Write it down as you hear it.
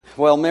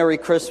Well, Merry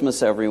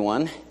Christmas,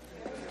 everyone.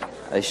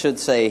 I should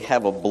say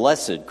have a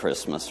blessed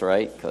Christmas,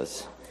 right?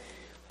 Because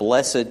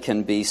blessed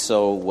can be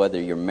so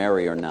whether you're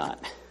merry or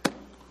not,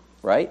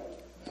 right?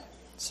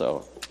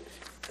 So,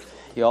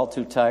 you all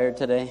too tired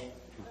today?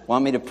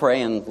 Want me to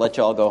pray and let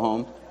you all go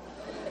home?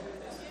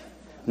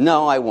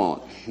 No, I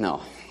won't.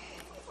 No.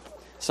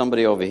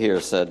 Somebody over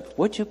here said,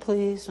 would you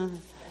please?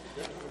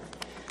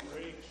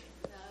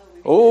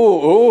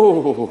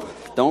 Oh,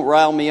 don't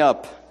rile me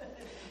up.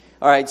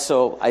 All right,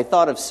 so I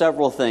thought of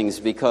several things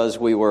because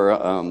we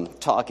were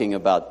talking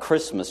about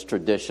Christmas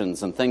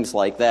traditions and things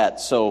like that.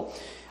 So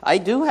I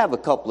do have a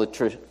couple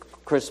of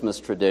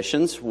Christmas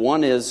traditions.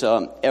 One is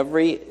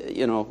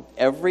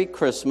every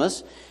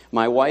Christmas,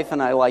 my wife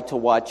and I like to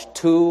watch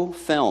 2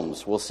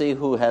 films. We'll see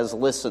who has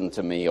listened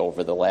to me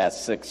over the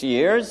last 6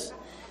 years.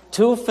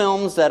 2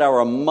 films that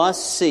are a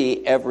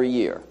must-see every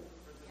year.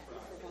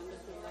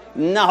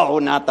 No,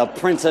 not The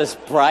Princess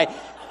Bride.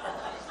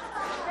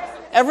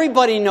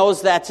 Everybody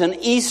knows that's an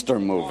Easter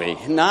movie,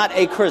 not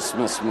a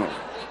Christmas movie.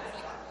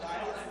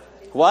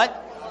 What?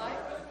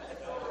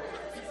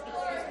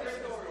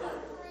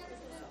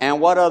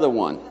 And what other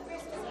one?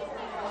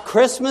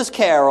 Christmas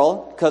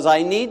Carol, because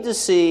I need to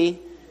see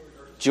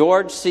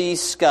George C.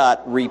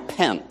 Scott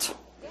repent.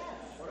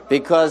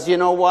 Because you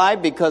know why?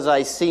 Because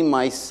I see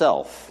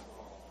myself.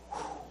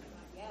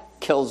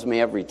 Kills me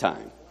every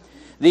time.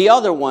 The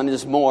other one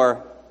is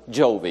more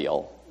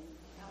jovial.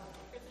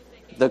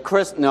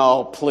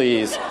 No,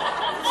 please.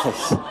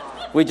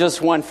 We just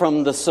went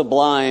from the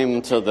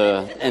sublime to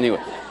the... Anyway.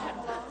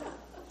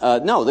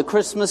 The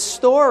Christmas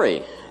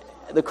Story.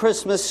 The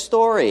Christmas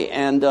Story.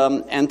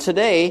 And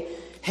today,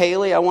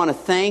 Haley, I want to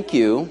thank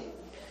you.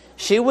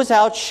 She was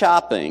out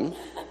shopping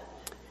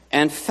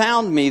and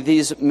found me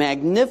these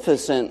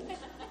magnificent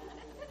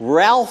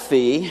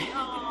Ralphie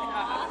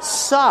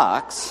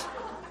socks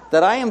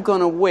that I am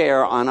going to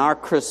wear on our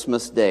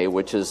Christmas day,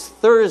 which is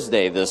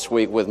Thursday this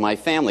week with my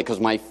family,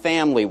 because my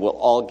family will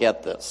all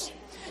get this.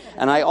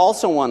 And I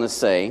also want to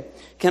say,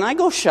 can I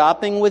go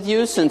shopping with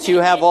you since you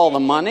have all the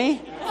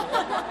money?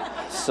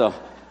 So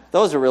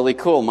those are really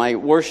cool. My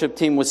worship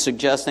team was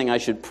suggesting I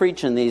should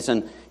preach in these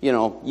and,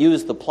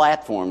 use the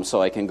platform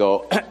so I can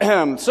go,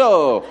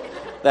 so,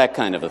 that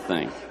kind of a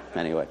thing.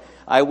 Anyway,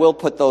 I will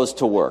put those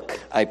to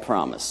work, I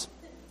promise.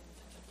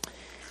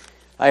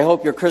 I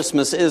hope your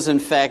Christmas is, in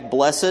fact,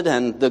 blessed,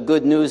 and the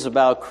good news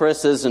about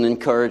Chris is an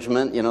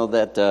encouragement,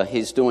 that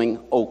he's doing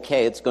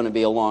okay. It's going to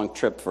be a long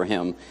trip for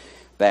him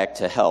back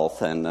to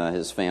health, and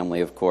his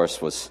family, of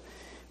course, was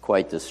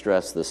quite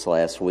distressed this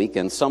last week.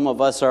 And some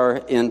of us are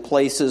in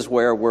places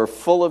where we're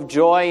full of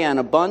joy and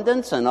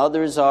abundance, and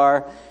others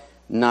are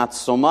not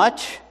so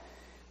much,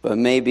 but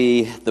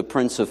maybe the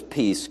Prince of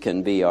Peace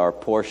can be our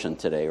portion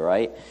today,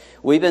 right?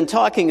 We've been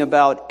talking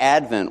about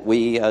Advent.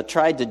 We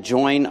tried to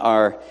join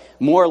our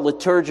more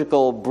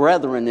liturgical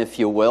brethren, if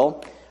you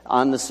will,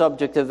 on the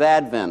subject of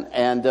Advent.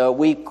 And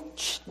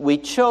we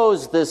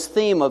chose this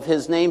theme of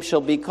His name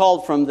shall be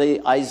called from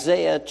the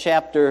Isaiah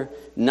chapter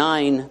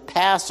 9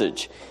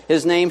 passage.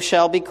 His name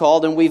shall be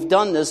called, and we've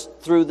done this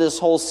through this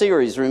whole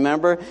series,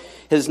 remember?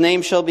 His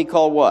name shall be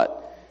called what?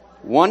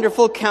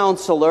 Wonderful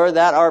Counselor,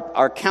 that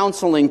our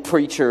counseling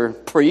preacher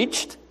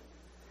preached.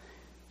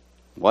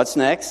 What's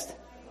next?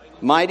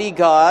 Mighty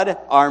God,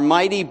 our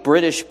mighty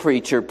British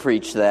preacher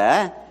preached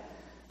that.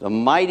 The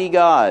mighty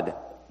God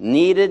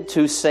needed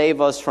to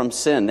save us from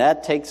sin.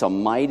 That takes a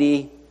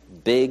mighty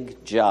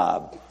big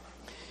job.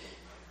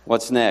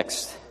 What's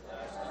next?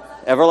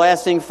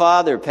 Everlasting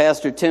Father.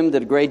 Pastor Tim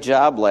did a great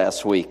job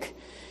last week.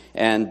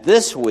 And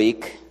this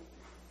week,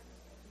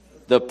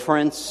 the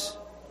Prince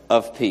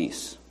of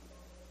Peace.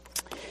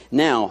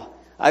 Now,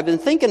 I've been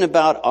thinking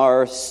about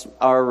our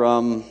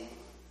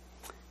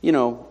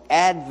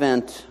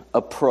Advent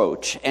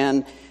approach,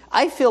 and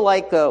I feel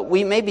like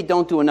we maybe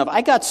don't do enough.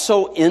 I got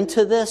so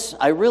into this,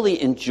 I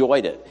really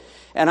enjoyed it.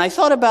 And I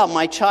thought about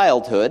my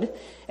childhood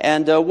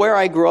and where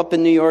I grew up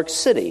in New York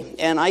City.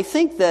 And I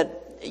think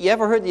that, you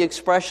ever heard the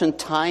expression,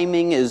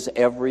 timing is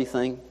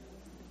everything?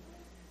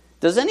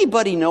 Does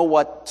anybody know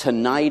what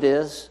tonight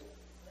is?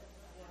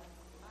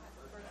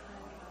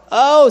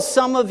 Oh,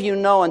 some of you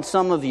know, and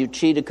some of you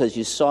cheated because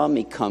you saw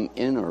me come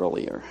in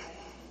earlier.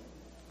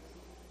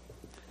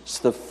 It's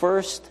the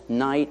first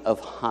night of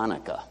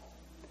Hanukkah.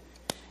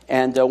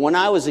 And when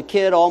I was a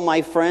kid, all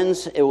my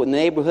friends in the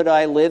neighborhood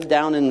I lived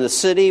down in the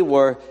city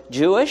were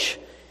Jewish.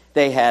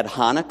 They had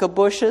Hanukkah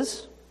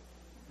bushes.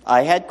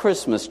 I had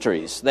Christmas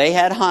trees. They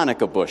had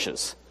Hanukkah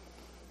bushes.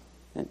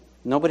 And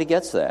nobody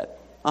gets that.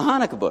 A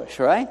Hanukkah bush,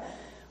 right?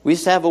 We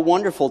used to have a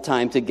wonderful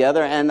time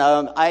together. And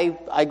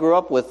I grew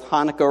up with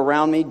Hanukkah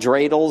around me,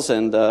 dreidels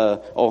and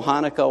O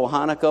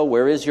Hanukkah,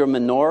 where is your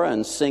menorah?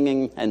 And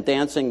singing and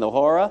dancing the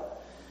hora.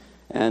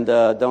 And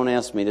don't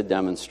ask me to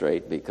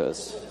demonstrate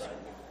because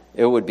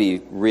it would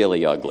be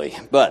really ugly.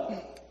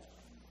 But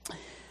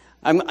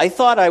I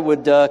thought I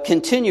would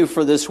continue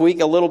for this week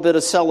a little bit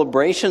of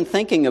celebration,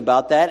 thinking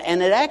about that,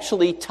 and it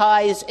actually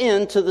ties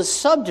into the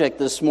subject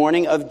this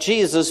morning of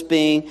Jesus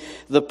being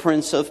the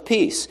Prince of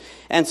Peace.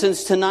 And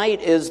since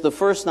tonight is the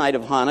first night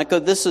of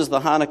Hanukkah, this is the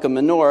Hanukkah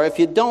menorah. If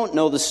you don't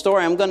know the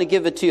story, I'm going to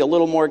give it to you a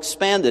little more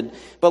expanded,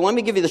 but let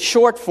me give you the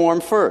short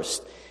form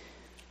first.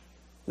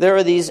 There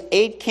are these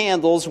 8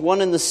 candles,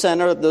 one in the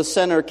center. The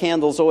center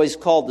candle is always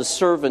called the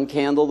servant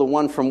candle, the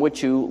one from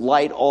which you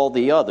light all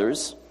the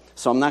others.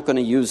 So I'm not going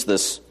to use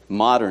this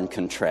modern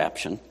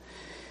contraption.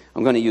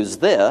 I'm going to use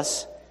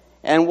this.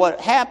 And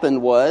what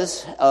happened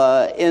was,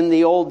 in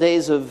the old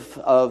days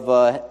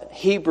of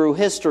Hebrew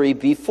history,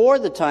 before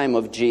the time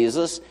of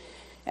Jesus,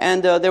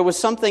 and there was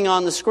something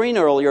on the screen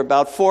earlier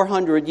about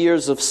 400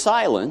 years of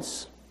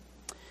silence,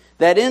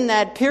 that in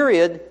that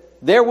period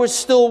there was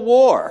still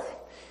war.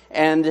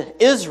 And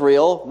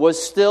Israel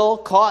was still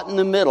caught in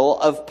the middle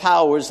of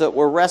powers that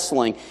were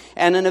wrestling.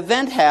 And an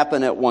event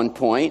happened at one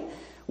point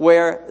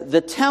where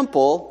the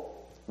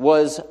temple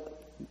was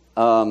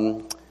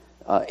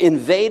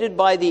invaded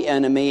by the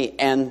enemy,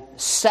 and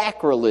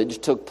sacrilege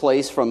took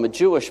place from a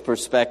Jewish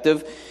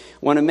perspective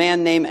when a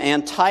man named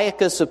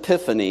Antiochus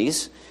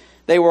Epiphanes,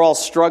 they were all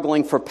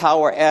struggling for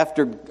power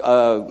after,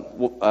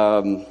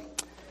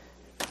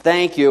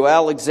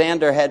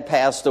 Alexander had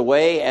passed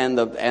away, and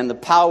the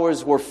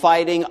powers were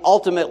fighting.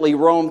 Ultimately,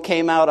 Rome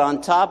came out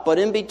on top, but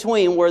in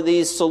between were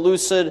these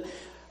Seleucid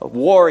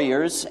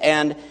warriors,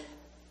 and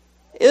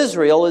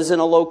Israel is in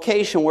a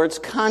location where it's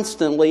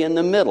constantly in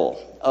the middle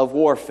of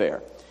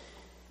warfare.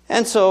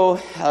 And so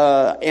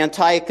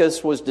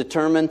Antiochus was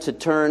determined to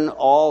turn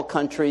all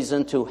countries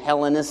into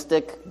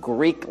Hellenistic,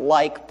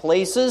 Greek-like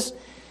places.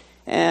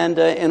 And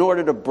in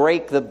order to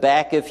break the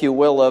back, if you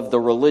will, of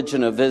the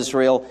religion of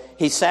Israel,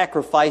 he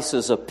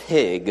sacrifices a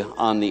pig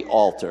on the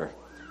altar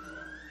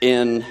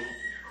in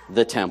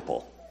the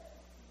temple.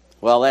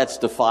 Well, that's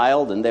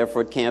defiled, and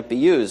therefore it can't be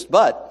used.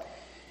 But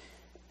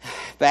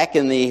back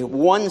in the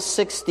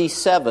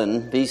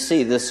 167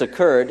 BC, this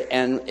occurred,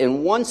 and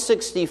in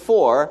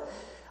 164,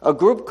 a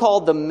group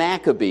called the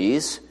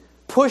Maccabees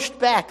pushed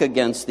back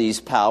against these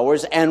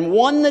powers and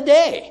won the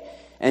day.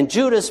 And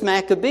Judas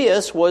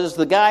Maccabeus was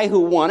the guy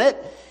who won it,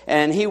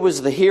 and he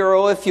was the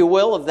hero, if you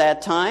will, of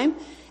that time.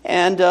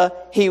 And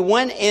he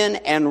went in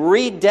and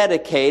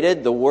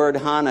rededicated, the word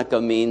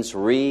Hanukkah means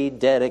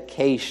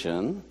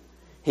rededication.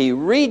 He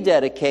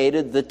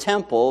rededicated the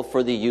temple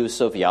for the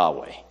use of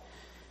Yahweh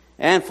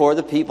and for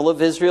the people of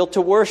Israel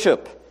to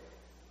worship.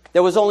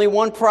 There was only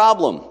one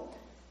problem.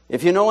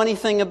 If you know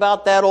anything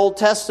about that Old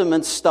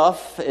Testament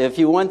stuff, if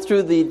you went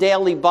through the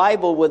daily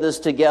Bible with us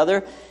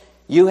together,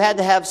 you had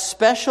to have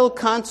special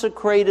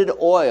consecrated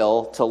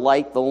oil to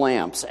light the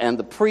lamps, and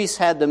the priests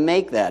had to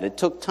make that. It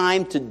took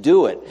time to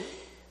do it.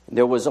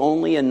 There was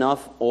only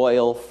enough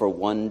oil for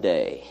one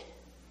day.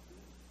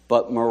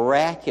 But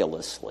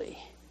miraculously,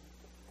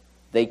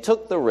 they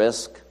took the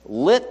risk,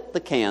 lit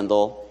the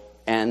candle,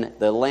 and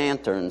the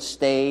lantern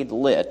stayed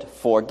lit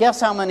for, guess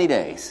how many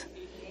days?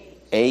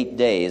 8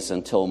 days,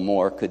 until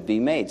more could be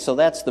made. So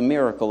that's the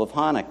miracle of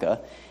Hanukkah,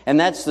 and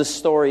that's the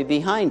story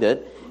behind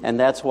it, and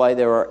that's why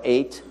there are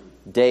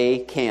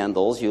 8-day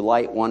candles. You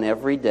light one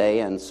every day,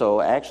 and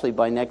so actually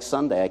by next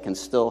Sunday I can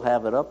still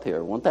have it up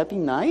here. Won't that be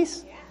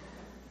nice?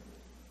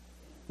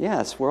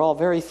 Yes, we're all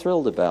very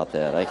thrilled about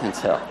that, I can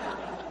tell.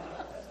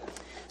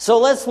 So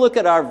let's look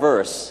at our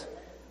verse.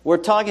 We're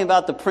talking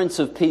about the Prince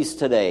of Peace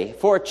today.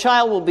 For a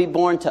child will be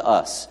born to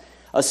us,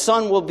 a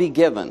son will be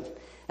given,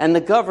 and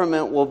the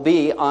government will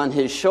be on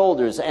his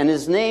shoulders, and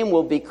his name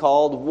will be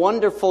called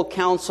Wonderful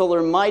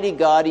Counselor, Mighty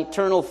God,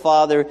 Eternal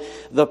Father,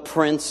 the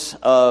Prince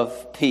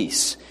of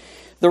Peace.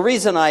 The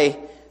reason I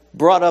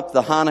brought up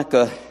the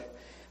Hanukkah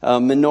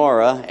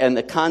menorah and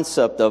the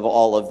concept of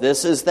all of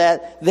this is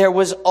that there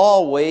was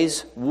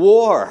always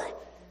war,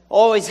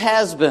 always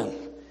has been.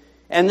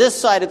 And this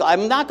side,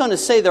 I'm not going to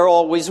say there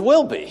always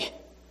will be,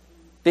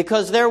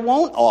 because there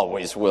won't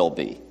always will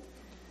be.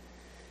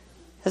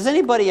 Has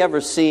anybody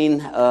ever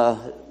seen,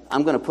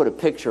 I'm going to put a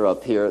picture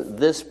up here,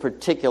 this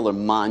particular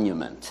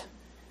monument?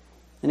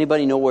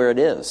 Anybody know where it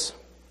is?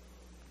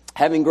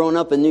 Having grown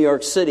up in New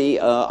York City,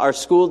 our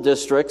school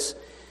districts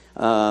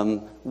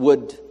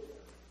would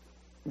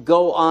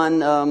go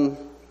on,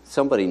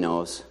 somebody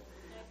knows.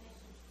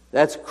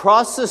 That's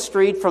across the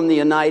street from the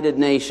United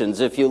Nations.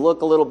 If you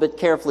look a little bit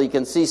carefully, you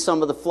can see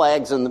some of the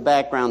flags in the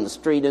background, the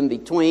street in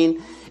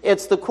between.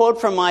 It's the quote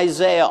from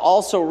Isaiah,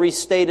 also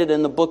restated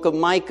in the book of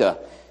Micah.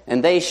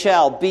 And they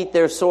shall beat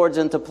their swords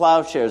into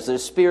plowshares, their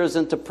spears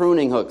into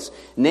pruning hooks.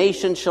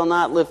 Nation shall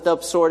not lift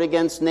up sword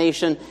against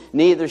nation,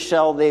 neither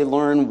shall they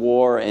learn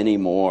war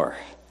anymore.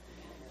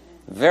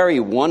 Very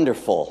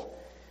wonderful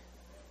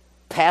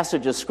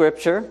passage of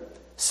Scripture,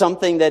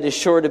 something that is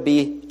sure to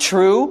be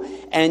true,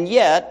 and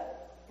yet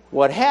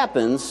what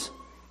happens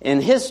in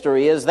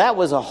history is that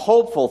was a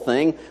hopeful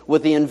thing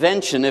with the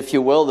invention, if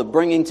you will, the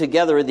bringing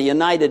together of the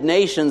United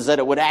Nations, that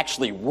it would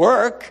actually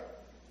work.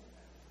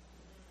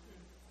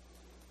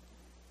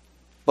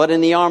 But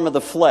in the arm of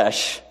the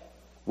flesh,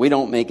 we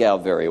don't make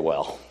out very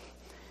well.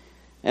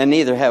 And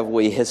neither have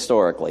we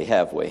historically,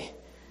 have we?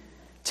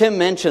 Tim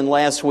mentioned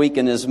last week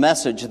in his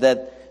message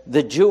that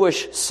the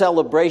Jewish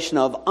celebration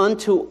of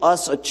unto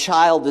us a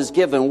child is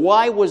given.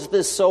 Why was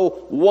this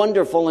so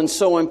wonderful and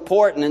so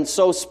important and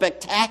so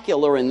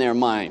spectacular in their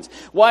minds?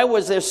 Why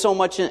was there so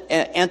much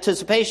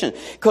anticipation?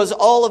 Because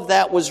all of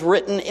that was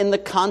written in the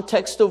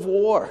context of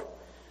war.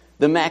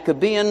 The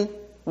Maccabean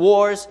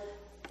Wars,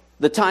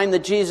 the time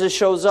that Jesus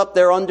shows up,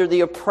 they're under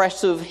the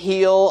oppressive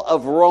heel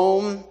of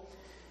Rome.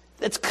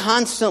 It's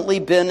constantly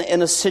been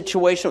in a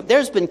situation.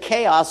 There's been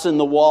chaos in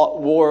the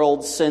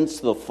world since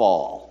the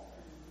fall.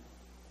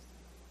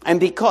 And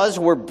because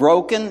we're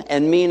broken,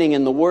 and meaning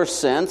in the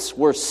worst sense,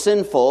 we're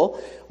sinful,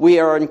 we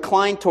are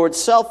inclined towards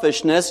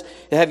selfishness.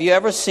 Have you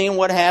ever seen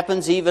what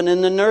happens even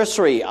in the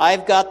nursery?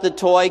 I've got the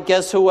toy,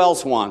 guess who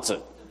else wants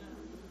it?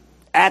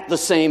 At the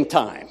same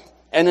time,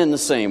 and in the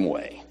same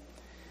way.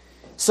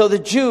 So the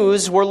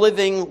Jews were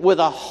living with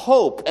a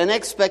hope, an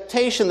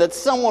expectation that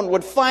someone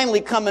would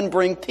finally come and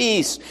bring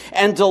peace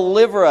and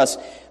deliver us.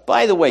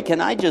 By the way,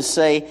 can I just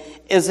say,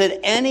 is it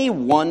any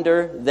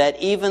wonder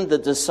that even the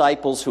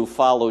disciples who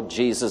followed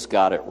Jesus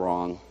got it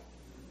wrong?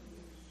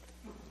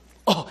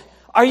 Oh,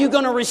 are you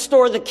going to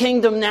restore the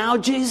kingdom now,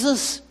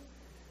 Jesus?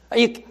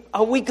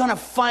 Are we going to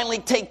finally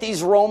take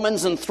these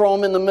Romans and throw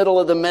them in the middle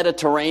of the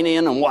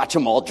Mediterranean and watch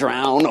them all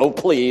drown? Oh,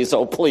 please,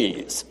 oh,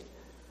 please.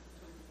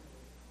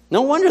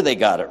 No wonder they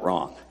got it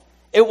wrong.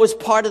 It was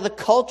part of the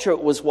culture.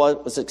 It was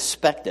what was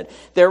expected.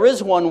 There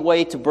is one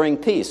way to bring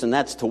peace, and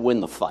that's to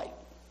win the fight.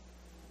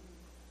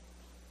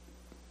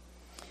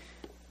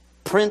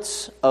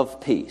 Prince of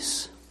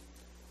Peace.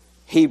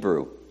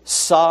 Hebrew,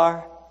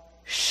 Sar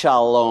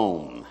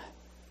Shalom.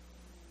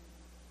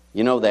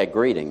 You know that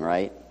greeting,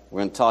 right? We're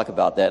going to talk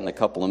about that in a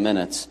couple of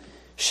minutes.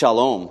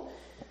 Shalom.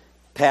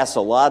 Pass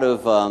a lot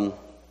of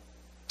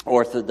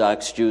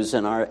Orthodox Jews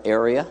in our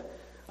area.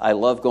 I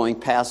love going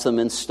past them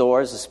in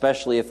stores,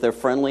 especially if they're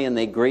friendly and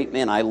they greet me.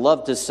 And I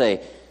love to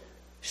say,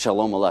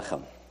 Shalom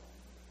Aleichem.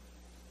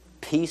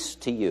 Peace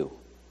to you.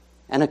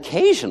 And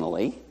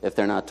occasionally, if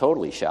they're not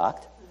totally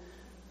shocked,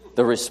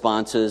 the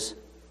response is,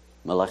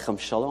 Malechem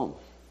Shalom.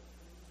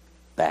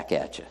 Back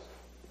at you.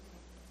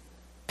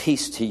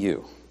 Peace to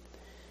you.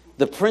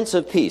 The Prince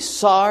of Peace,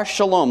 Sar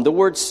Shalom. The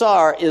word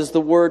Sar is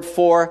the word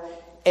for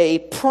a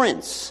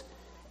prince,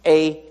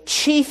 a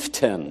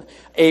chieftain,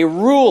 a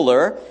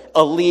ruler,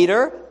 a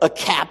leader, a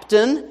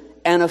captain,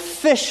 an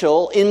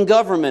official in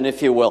government,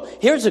 if you will.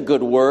 Here's a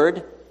good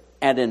word,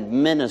 an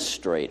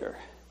administrator.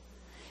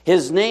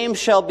 His name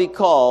shall be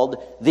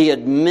called the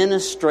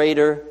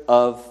Administrator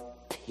of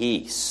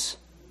Peace.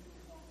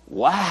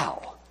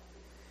 Wow.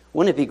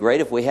 Wouldn't it be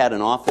great if we had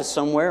an office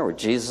somewhere where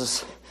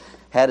Jesus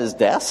had his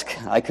desk?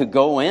 I could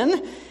go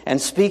in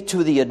and speak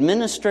to the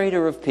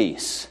Administrator of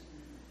Peace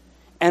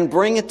and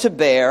bring it to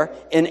bear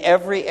in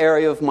every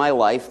area of my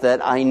life that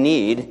I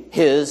need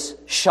his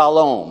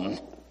shalom.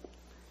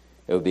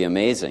 It would be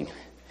amazing.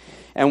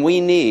 And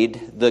we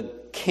need the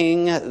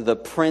king, the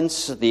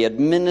prince, the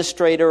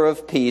administrator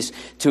of peace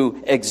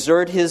to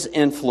exert his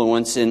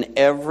influence in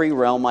every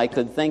realm I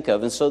could think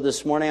of. And so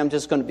this morning I'm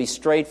just going to be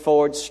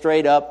straightforward,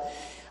 straight up.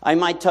 I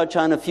might touch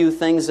on a few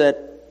things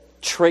that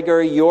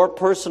trigger your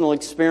personal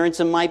experience.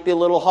 It might be a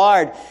little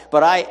hard,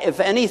 but if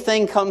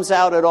anything comes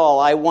out at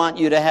all, I want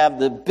you to have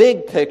the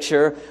big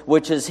picture,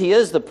 which is he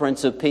is the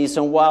Prince of Peace,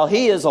 and while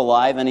he is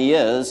alive, and he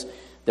is,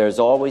 there's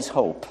always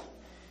hope,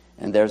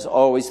 and there's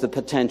always the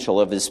potential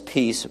of his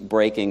peace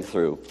breaking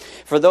through.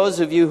 For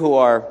those of you who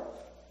are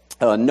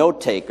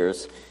note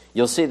takers,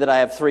 you'll see that I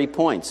have 3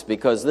 points,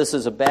 because this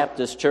is a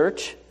Baptist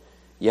church.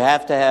 You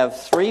have to have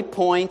 3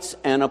 points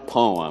and a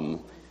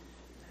poem.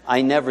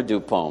 I never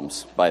do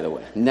poems, by the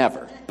way.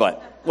 Never.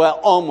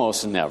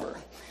 Almost never.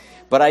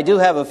 But I do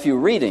have a few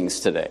readings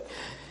today.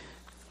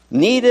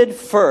 Needed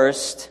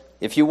first,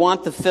 if you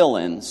want the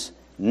fill-ins,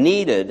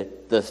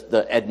 needed,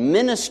 the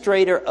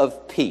administrator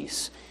of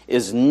peace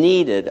is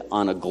needed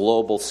on a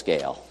global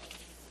scale.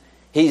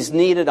 He's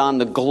needed on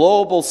the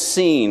global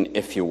scene,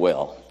 if you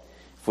will,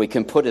 if we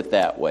can put it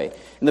that way.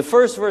 And the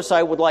first verse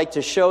I would like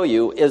to show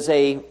you is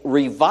a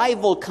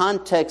revival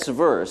context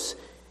verse.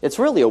 It's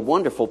really a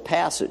wonderful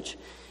passage.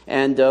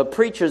 And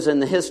preachers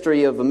in the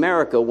history of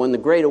America, when the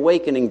Great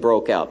Awakening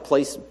broke out,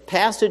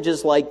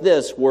 passages like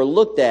this were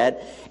looked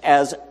at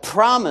as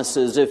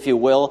promises, if you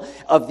will,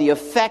 of the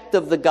effect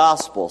of the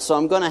gospel. So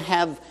I'm going to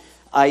have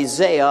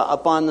Isaiah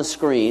up on the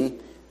screen.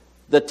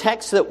 The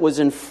text that was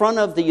in front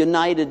of the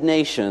United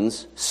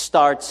Nations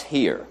starts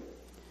here.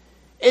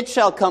 It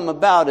shall come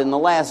about in the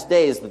last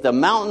days that the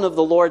mountain of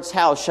the Lord's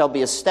house shall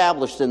be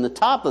established in the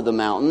top of the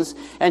mountains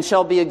and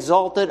shall be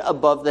exalted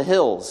above the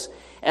hills.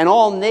 And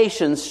all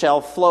nations shall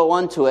flow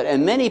unto it.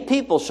 And many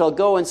people shall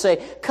go and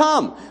say,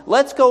 come,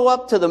 let's go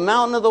up to the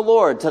mountain of the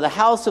Lord, to the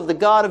house of the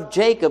God of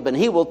Jacob, and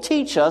he will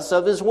teach us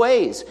of his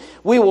ways.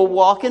 We will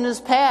walk in his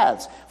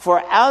paths.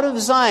 For out of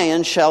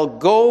Zion shall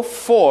go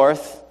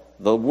forth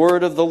the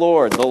word of the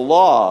Lord, the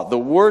law, the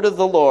word of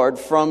the Lord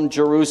from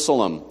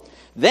Jerusalem.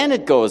 Then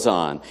it goes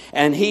on,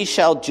 and he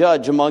shall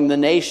judge among the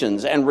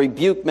nations and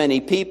rebuke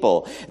many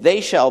people. They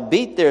shall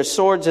beat their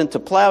swords into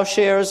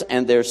plowshares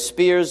and their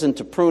spears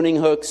into pruning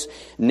hooks.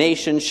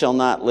 Nation shall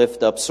not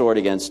lift up sword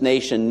against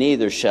nation,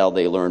 neither shall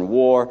they learn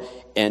war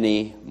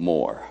any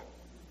more.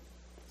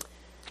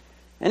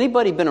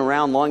 Anybody been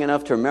around long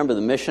enough to remember the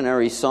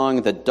missionary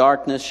song, "The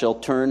darkness shall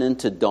turn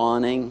into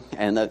dawning"?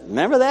 And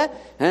remember that?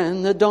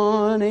 And the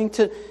dawning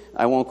to...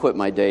 I won't quit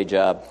my day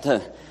job.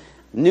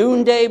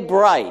 Noonday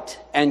bright,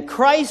 and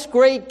Christ's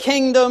great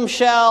kingdom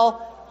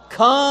shall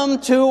come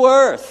to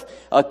earth,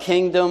 a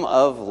kingdom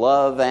of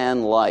love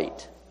and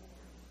light.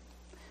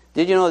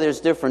 Did you know there's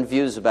different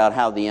views about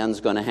how the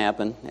end's going to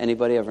happen?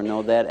 Anybody ever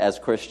know that as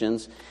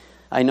Christians?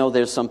 I know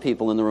there's some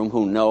people in the room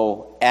who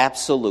know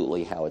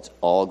absolutely how it's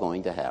all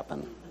going to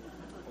happen.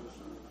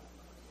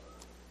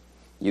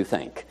 You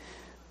think.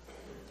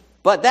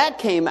 But that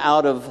came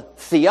out of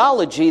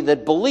theology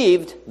that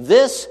believed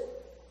this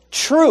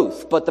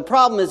truth. But the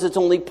problem is it's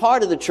only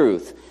part of the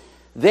truth.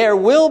 There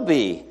will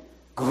be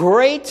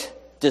great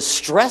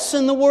distress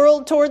in the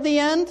world toward the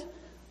end.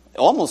 It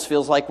almost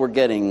feels like we're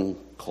getting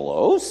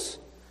close.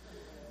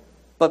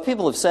 But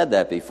people have said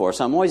that before,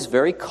 so I'm always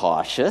very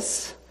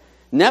cautious.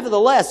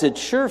 Nevertheless, it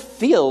sure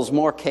feels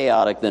more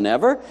chaotic than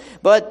ever.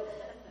 But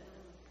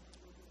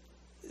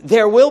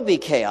there will be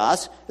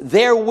chaos.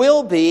 There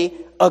will be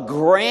a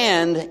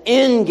grand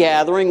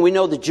ingathering. We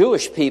know the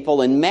Jewish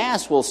people in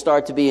mass will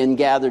start to be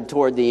ingathered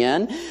toward the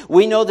end.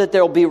 We know that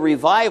there will be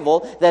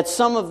revival, that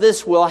some of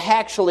this will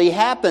actually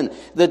happen.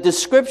 The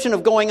description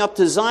of going up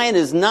to Zion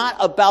is not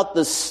about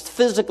the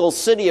physical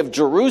city of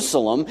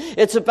Jerusalem.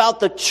 It's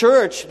about the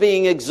church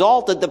being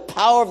exalted, the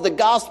power of the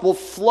gospel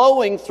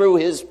flowing through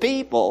his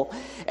people,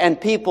 and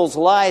people's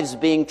lives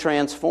being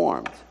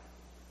transformed.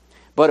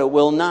 But it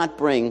will not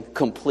bring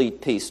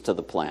complete peace to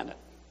the planet.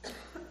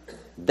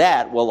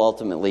 That will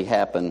ultimately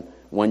happen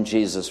when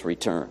Jesus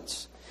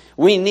returns.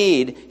 We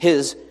need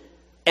his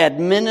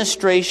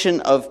administration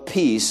of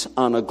peace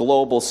on a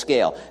global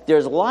scale.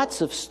 There's lots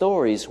of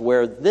stories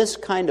where this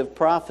kind of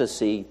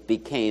prophecy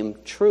became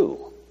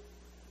true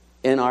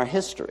in our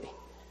history.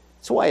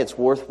 That's why it's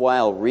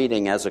worthwhile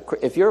reading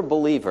if you're a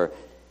believer,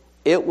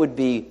 it would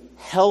be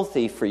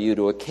healthy for you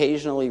to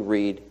occasionally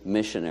read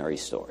missionary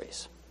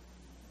stories.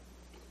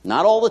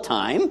 Not all the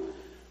time,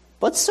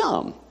 but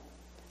some.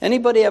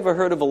 Anybody ever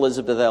heard of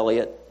Elizabeth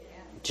Elliot?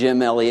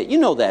 Jim Elliot? You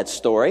know that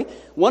story.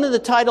 One of the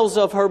titles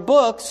of her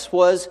books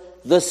was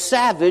 "The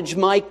Savage,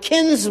 My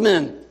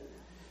Kinsman."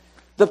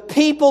 The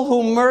people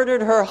who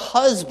murdered her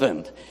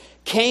husband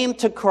came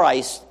to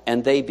Christ,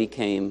 and they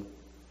became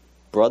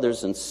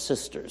brothers and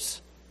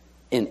sisters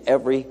in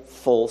every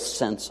full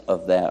sense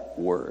of that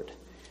word.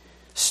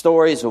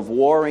 Stories of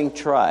warring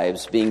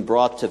tribes being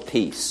brought to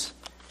peace,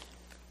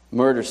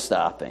 murder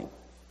stopping,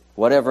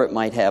 whatever it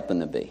might happen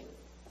to be.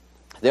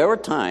 There are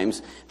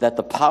times that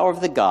the power of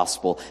the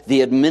gospel,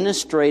 the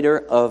administrator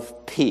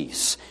of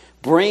peace,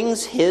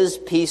 brings his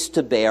peace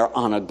to bear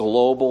on a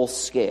global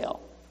scale.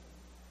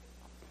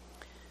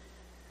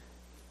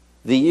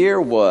 The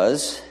year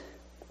was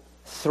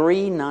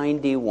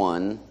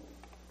 391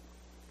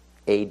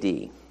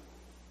 AD.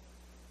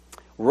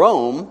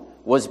 Rome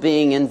was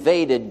being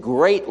invaded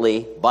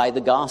greatly by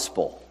the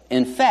gospel.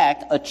 In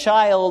fact, a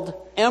child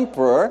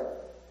emperor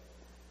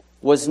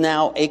was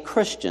now a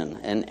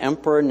Christian, an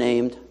emperor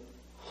named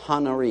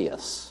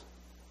Honorius.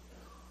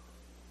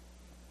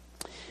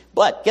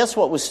 But guess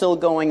what was still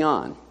going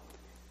on?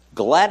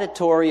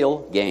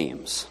 Gladiatorial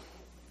games.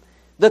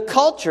 The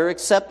culture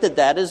accepted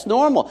that as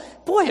normal.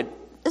 Boy,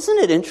 isn't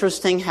it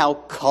interesting how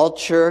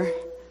culture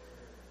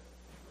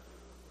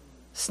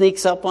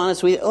sneaks up on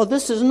us?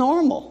 This is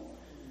normal.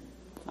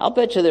 I'll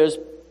bet you there's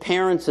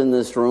parents in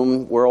this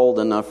room, we're old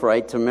enough,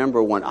 right, to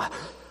remember when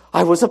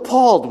I was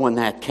appalled when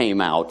that came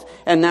out.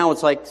 And now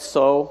it's like,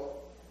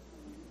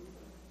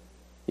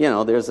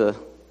 there's a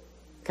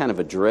kind of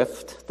a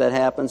drift that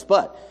happens.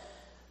 But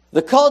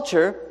the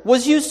culture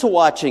was used to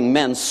watching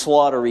men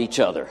slaughter each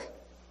other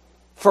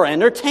for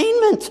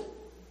entertainment.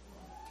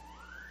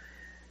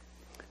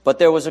 But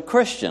there was a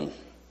Christian,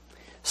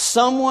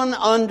 someone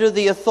under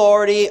the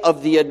authority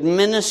of the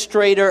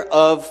administrator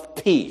of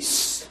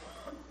peace,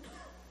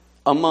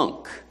 a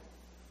monk,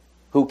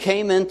 who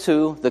came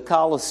into the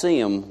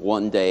Colosseum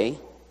one day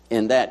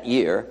in that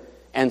year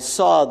and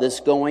saw this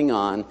going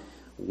on,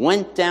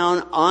 went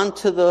down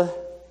onto the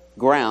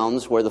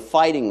grounds where the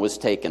fighting was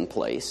taking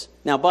place.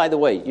 Now, by the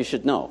way, you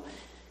should know,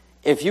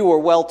 if you were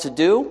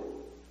well-to-do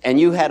and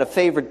you had a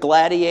favorite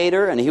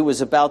gladiator and he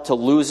was about to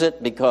lose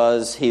it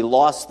because he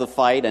lost the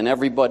fight and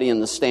everybody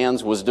in the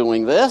stands was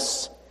doing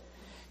this,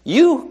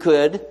 you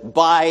could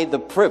buy the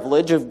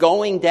privilege of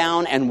going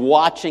down and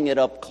watching it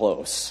up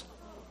close.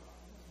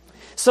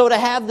 So to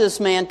have this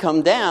man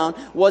come down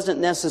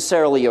wasn't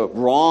necessarily a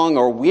wrong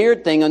or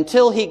weird thing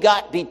until he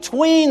got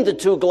between the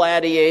two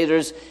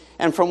gladiators.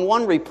 And from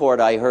one report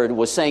I heard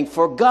was saying,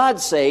 for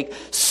God's sake,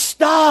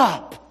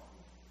 stop!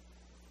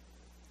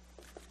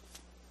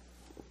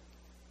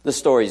 The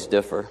stories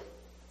differ.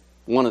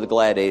 One of the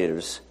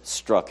gladiators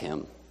struck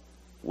him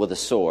with a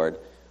sword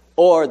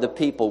Or the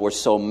people were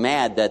so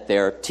mad that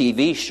their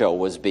TV show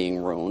was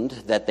being ruined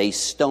that they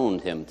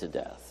stoned him to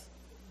death.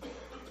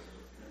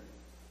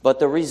 But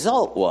the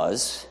result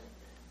was,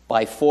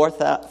 by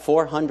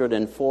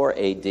 404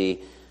 AD,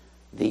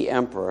 the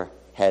emperor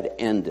had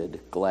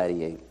ended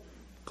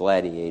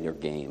gladiator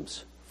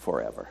games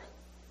forever.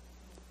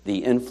 The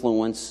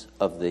influence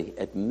of the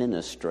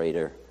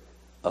administrator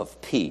of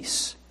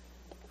peace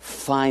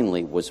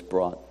finally was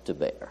brought to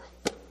bear.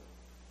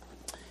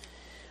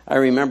 I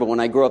remember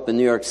when I grew up in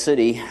New York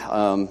City,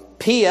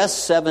 PS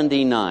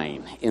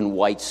 79 in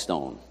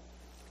Whitestone.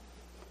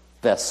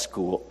 Best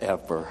school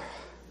ever.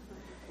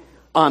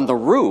 On the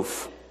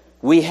roof,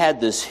 we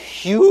had this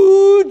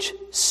huge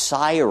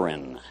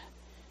siren.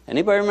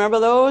 Anybody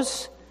remember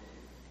those?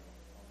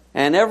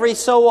 And every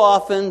so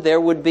often,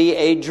 there would be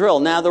a drill.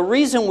 Now, the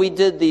reason we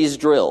did these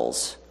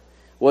drills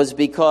was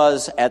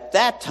because at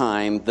that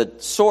time, the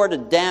sword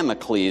of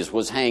Damocles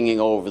was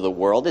hanging over the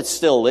world. It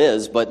still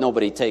is, but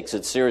nobody takes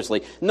it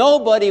seriously.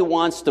 Nobody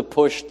wants to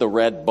push the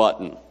red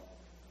button.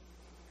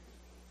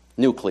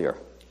 Nuclear,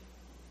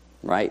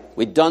 right?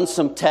 We'd done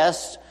some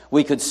tests.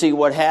 We could see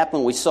what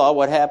happened. We saw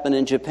what happened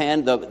in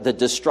Japan. The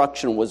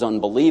destruction was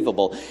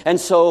unbelievable. And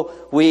so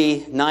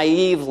we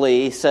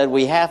naively said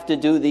we have to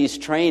do these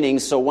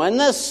trainings so when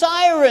the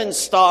siren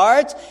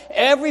starts,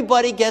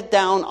 everybody get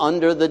down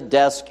under the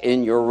desk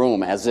in your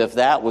room, as if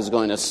that was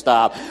going to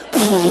stop.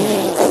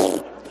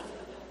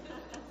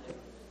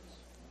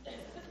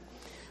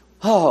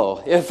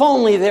 Oh, if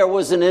only there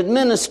was an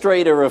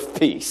administrator of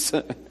peace.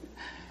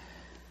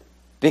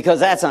 Because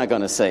that's not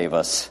going to save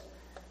us.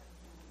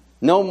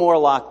 No more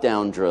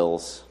lockdown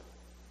drills.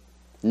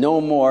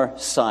 No more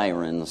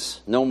sirens.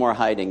 No more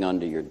hiding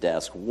under your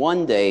desk.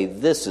 One day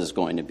this is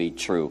going to be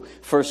true.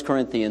 1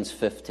 Corinthians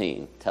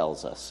 15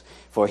 tells us,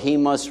 "For he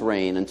must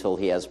reign until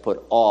he has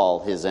put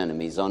all his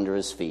enemies under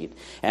his feet,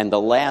 and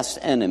the last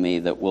enemy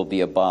that will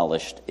be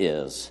abolished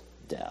is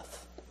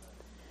death."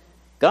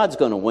 God's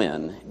going to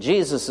win.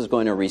 Jesus is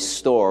going to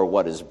restore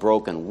what is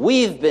broken.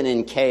 We've been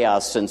in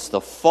chaos since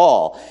the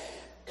fall.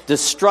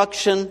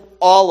 Destruction,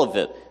 all of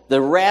it. The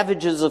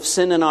ravages of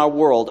sin in our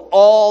world,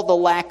 all the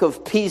lack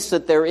of peace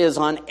that there is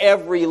on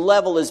every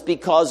level is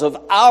because of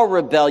our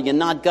rebellion,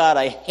 not God.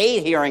 I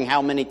hate hearing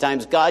how many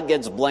times God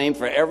gets blamed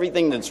for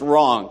everything that's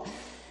wrong.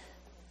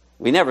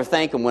 We never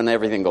thank Him when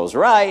everything goes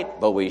right,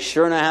 but we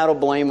sure know how to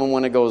blame Him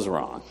when it goes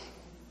wrong.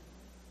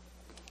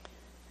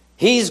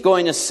 He's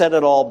going to set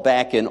it all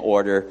back in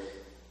order.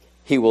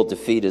 He will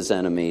defeat His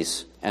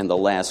enemies, and the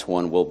last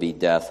one will be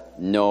death.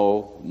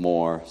 No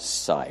more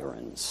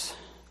sirens.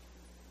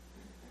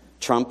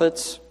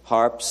 Trumpets,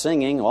 harps,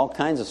 singing, all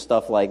kinds of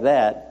stuff like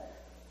that,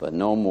 but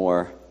no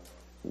more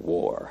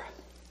war.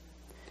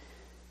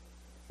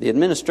 The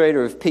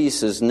administrator of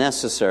peace is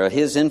necessary.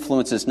 His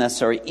influence is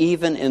necessary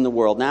even in the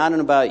world. Now, I don't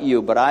know about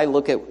you, but I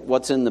look at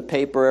what's in the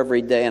paper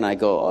every day and I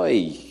go,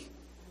 oi,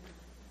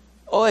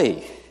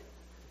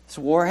 there's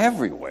war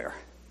everywhere.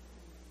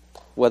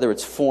 Whether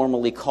it's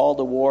formally called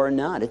a war or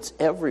not, it's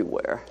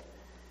everywhere.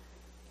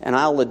 And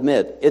I'll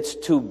admit, it's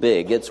too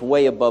big. It's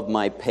way above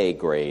my pay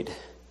grade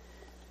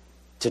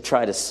to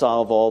try to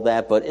solve all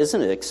that. But isn't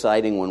it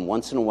exciting when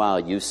once in a while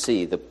you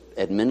see the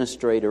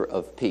administrator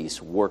of peace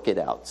work it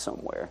out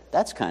somewhere?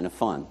 That's kind of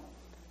fun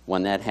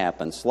when that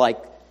happens. Like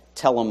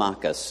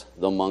Telemachus,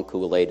 the monk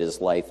who laid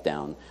his life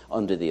down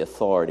under the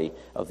authority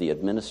of the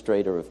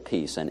administrator of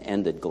peace and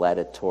ended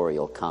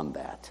gladiatorial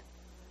combat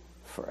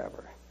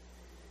forever.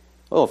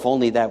 Oh, if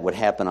only that would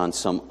happen on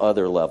some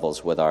other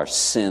levels with our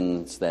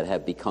sins that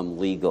have become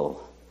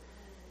legal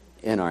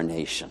in our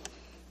nation.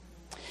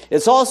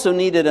 It's also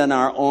needed in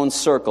our own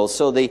circle.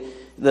 So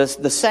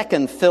the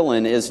second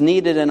fill-in is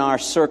needed in our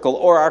circle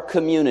or our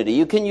community.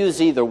 You can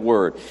use either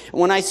word.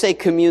 When I say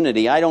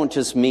community, I don't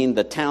just mean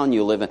the town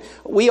you live in.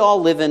 We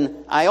all live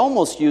in, I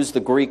almost use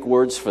the Greek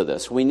words for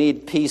this. We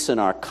need peace in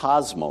our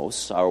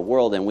cosmos, our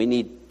world, and we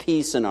need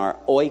peace in our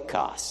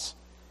oikos.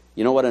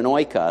 You know what an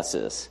oikos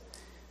is?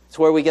 It's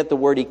where we get the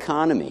word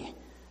economy.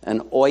 An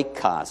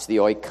oikos, the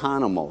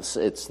oikonomos.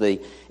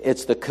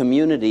 It's the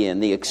community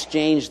and the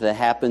exchange that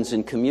happens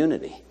in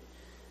community.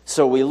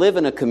 So we live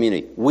in a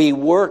community. We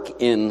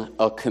work in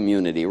a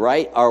community,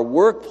 right? Our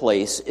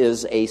workplace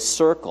is a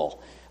circle,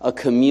 a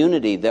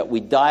community that we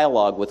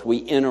dialogue with, we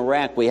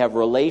interact, we have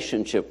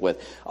relationship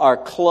with. Our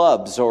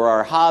clubs or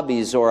our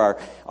hobbies or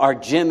our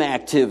gym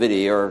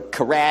activity or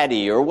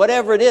karate or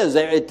whatever it is,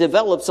 it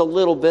develops a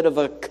little bit of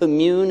a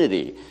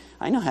community.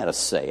 I know how to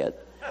say it.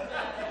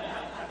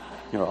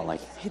 You're all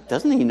like, hey,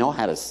 doesn't he know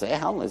how to say it?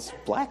 How is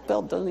black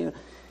belt? Doesn't he?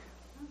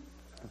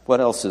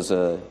 What else is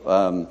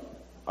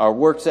our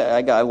works?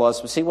 I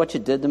lost. See what you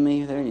did to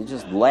me there? You're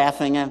just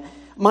laughing at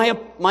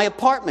my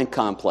apartment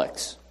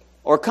complex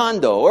or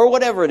condo or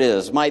whatever it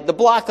is. The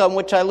block on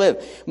which I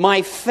live.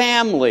 My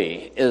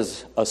family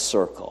is a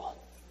circle.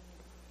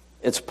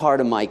 It's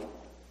part of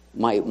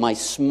my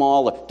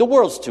smaller. The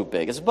world's too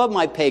big. It's above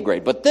my pay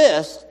grade. But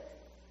this.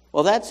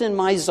 Well, that's in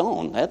my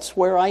zone. That's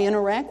where I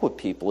interact with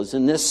people, is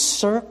in this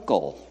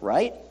circle,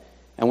 right?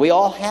 And we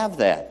all have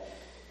that.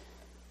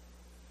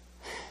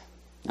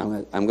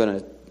 I'm going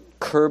to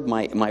curb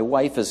my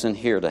wife isn't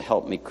here to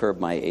help me curb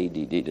my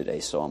ADD today,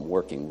 so I'm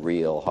working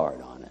real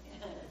hard on it.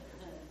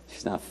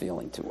 She's not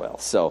feeling too well.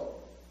 So,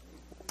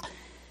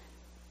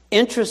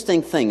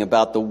 interesting thing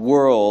about the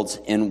worlds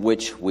in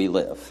which we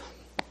live.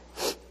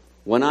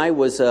 When I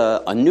was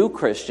a new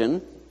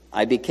Christian,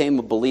 I became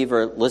a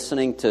believer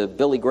listening to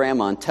Billy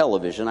Graham on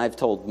television. I've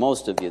told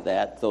most of you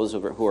that. Those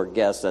who are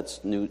guests,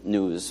 that's new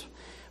news.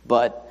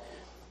 But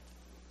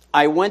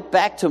I went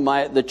back to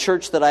the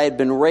church that I had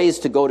been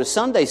raised to go to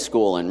Sunday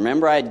school in.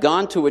 Remember, I had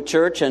gone to a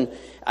church and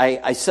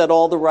I said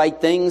all the right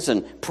things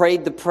and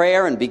prayed the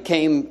prayer and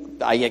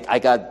I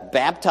got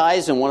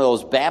baptized in one of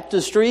those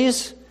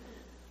baptistries.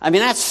 I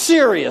mean, that's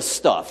serious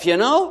stuff,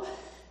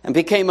 and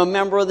became a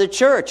member of the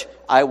church.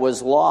 I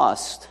was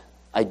lost.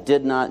 I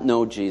did not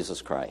know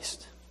Jesus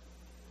Christ.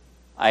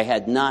 I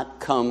had not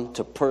come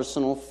to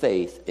personal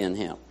faith in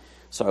Him.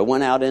 So I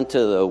went out into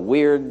the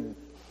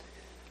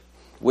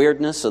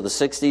weirdness of the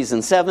 60s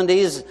and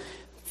 70s,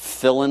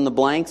 fill in the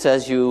blanks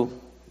as you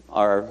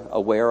are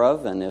aware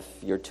of, and if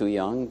you're too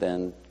young,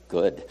 then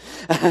good.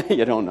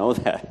 You don't know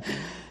that.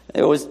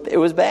 It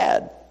was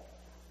bad.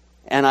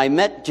 And I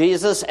met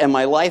Jesus, and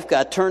my life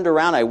got turned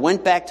around. I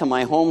went back to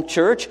my home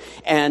church,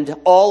 and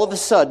all of a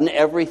sudden,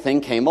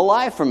 everything came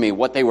alive for me.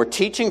 What they were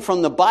teaching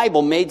from the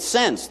Bible made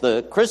sense.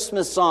 The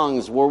Christmas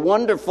songs were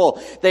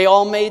wonderful. They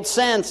all made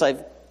sense.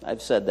 I've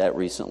said that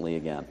recently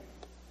again.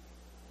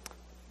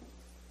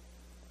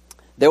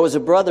 There was a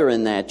brother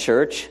in that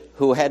church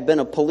who had been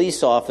a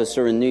police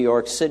officer in New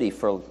York City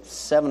for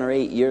 7 or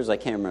 8 years. I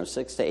can't remember,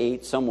 6 to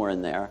 8, somewhere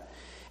in there.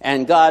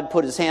 And God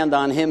put His hand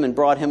on him and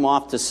brought him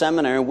off to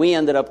seminary. And we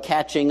ended up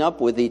catching up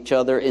with each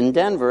other in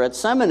Denver at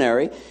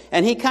seminary.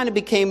 And he kind of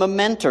became a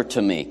mentor to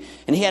me.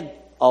 And he had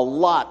a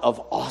lot of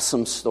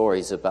awesome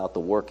stories about the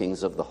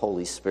workings of the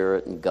Holy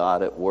Spirit and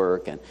God at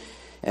work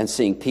and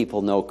seeing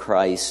people know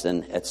Christ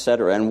and et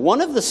cetera. And one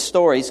of the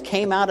stories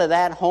came out of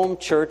that home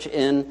church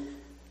in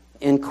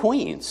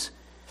Queens.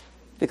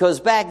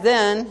 Because back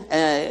then,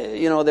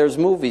 there's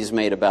movies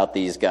made about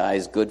these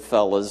guys,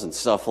 Goodfellas and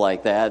stuff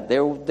like that.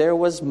 There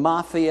was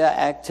mafia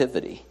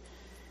activity.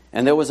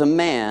 And there was a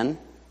man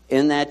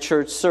in that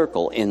church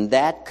circle, in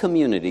that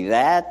community,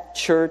 that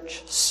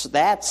church,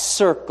 that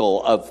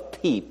circle of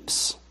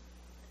peeps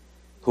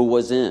who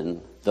was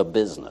in the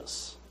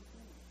business.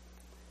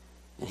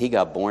 And he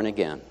got born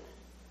again.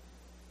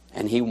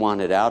 And he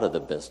wanted out of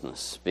the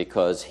business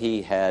because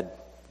he had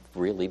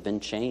really been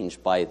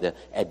changed by the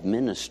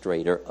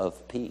administrator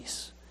of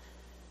peace.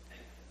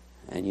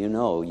 And you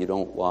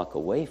don't walk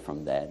away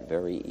from that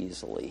very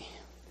easily.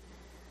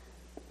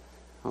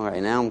 All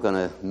right, now I'm going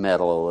to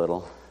meddle a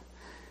little.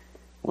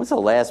 What's the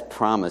last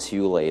promise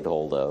you laid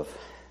hold of?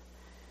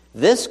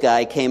 This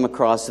guy came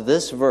across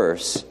this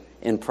verse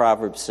in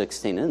Proverbs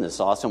 16. Isn't this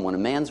awesome? When a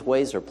man's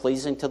ways are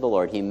pleasing to the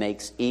Lord, He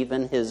makes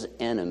even his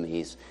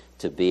enemies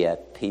to be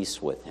at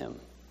peace with him.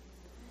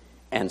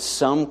 And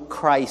some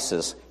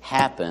crisis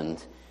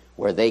happened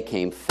where they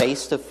came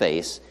face to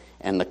face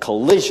and the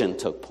collision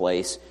took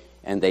place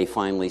and they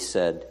finally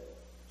said,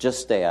 just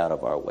stay out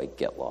of our way,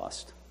 get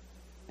lost.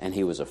 And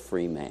he was a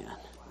free man.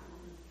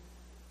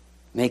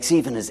 Makes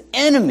even his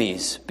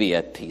enemies be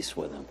at peace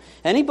with him.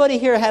 Anybody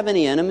here have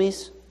any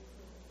enemies?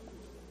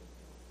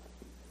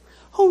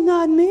 Oh,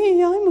 not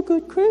me. I'm a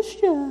good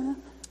Christian.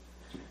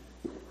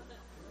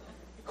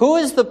 Who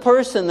is the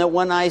person that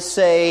when I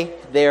say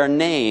their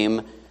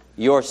name,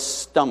 your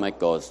stomach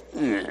goes,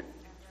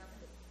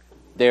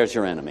 there's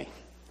your enemy.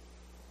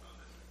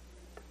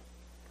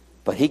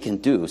 But he can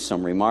do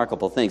some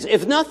remarkable things.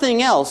 If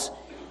nothing else,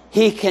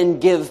 he can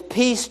give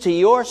peace to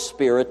your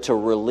spirit to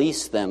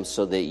release them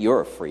so that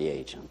you're a free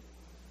agent.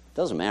 It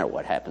doesn't matter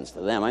what happens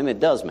to them. I mean, it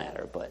does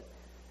matter, but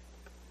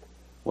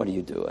what do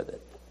you do with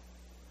it?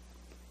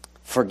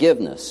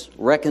 Forgiveness,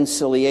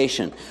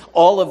 reconciliation,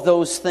 all of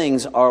those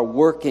things are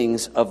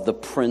workings of the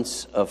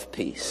Prince of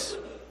Peace.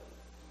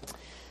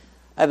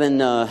 I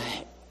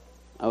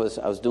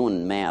was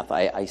doing math.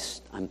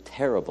 I'm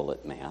terrible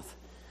at math.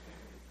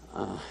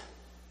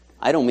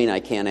 I don't mean I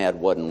can't add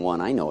 1 and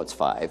 1. I know it's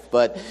 5.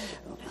 But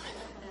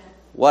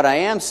what I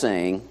am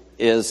saying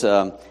is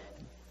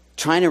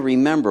trying to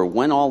remember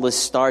when all this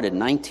started,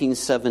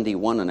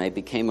 1971, and I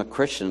became a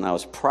Christian. And I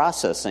was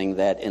processing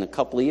that in a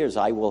couple of years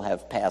I will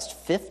have passed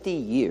 50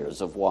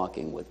 years of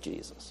walking with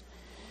Jesus.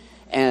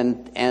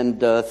 And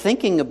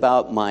thinking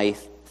about my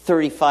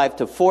 35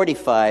 to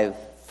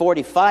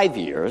 45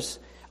 years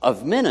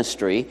of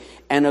ministry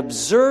and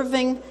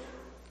observing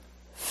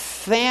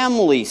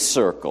family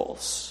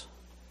circles.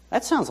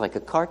 That sounds like a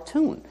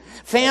cartoon.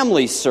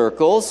 Family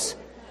circles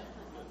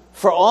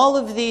for all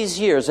of these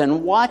years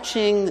and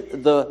watching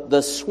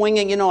the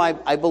swinging.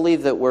 I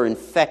believe that we're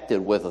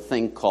infected with a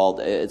thing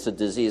it's a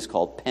disease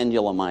called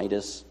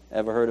pendulumitis.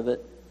 Ever heard of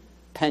it?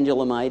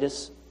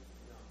 Pendulumitis?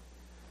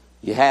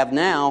 You have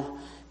now,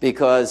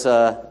 because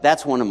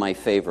that's one of my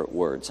favorite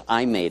words.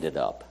 I made it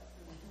up.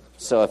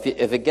 So if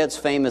it gets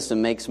famous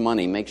and makes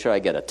money, make sure I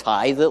get a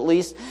tithe at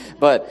least.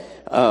 But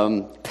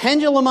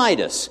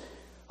pendulumitis.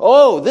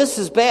 Oh, this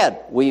is bad.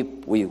 We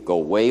go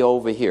way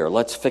over here.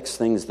 Let's fix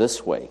things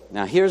this way.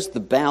 Now, here's the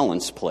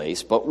balance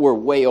place, but we're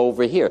way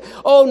over here.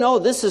 Oh, no,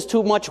 this is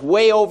too much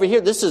way over here.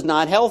 This is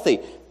not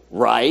healthy.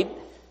 Right?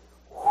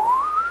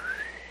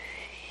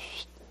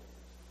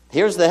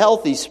 Here's the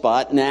healthy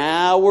spot.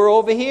 Now we're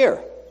over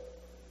here.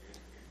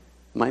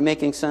 Am I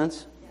making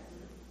sense?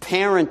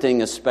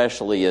 Parenting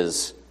especially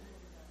is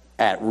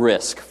at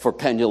risk for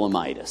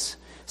pendulumitis.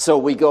 So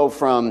we go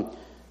from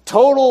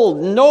total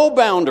no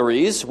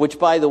boundaries, which,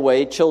 by the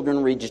way,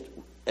 children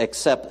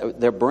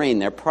accept their brain,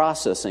 their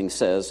processing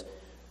says,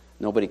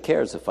 nobody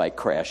cares if I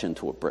crash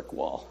into a brick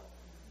wall.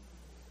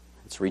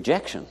 It's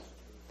rejection.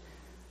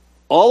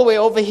 All the way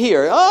over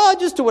here,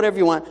 just do whatever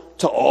you want,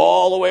 to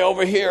all the way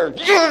over here,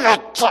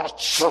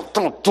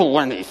 don't do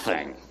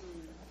anything.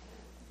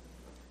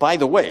 By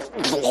the way,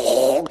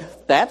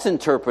 that's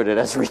interpreted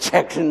as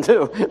rejection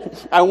too.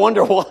 I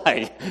wonder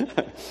why.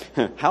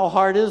 How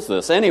hard is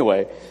this?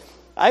 Anyway,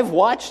 I've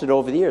watched it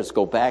over the years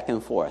go back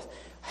and forth.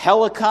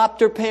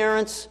 Helicopter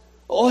parents,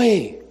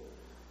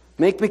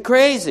 make me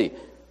crazy.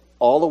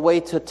 All the way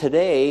to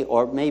today,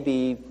 or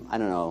maybe, I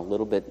don't know, a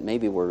little bit,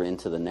 maybe we're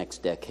into the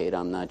next decade,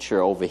 I'm not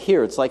sure. Over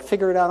here, it's like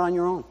figure it out on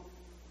your own.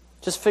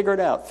 Just figure it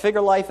out.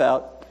 Figure life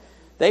out.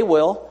 They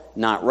will.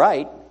 Not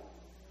right,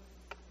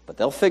 but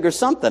they'll figure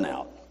something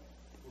out.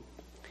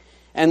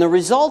 And the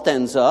result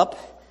ends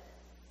up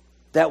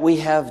that we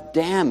have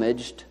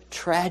damaged,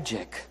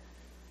 tragic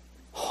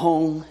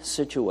home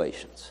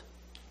situations.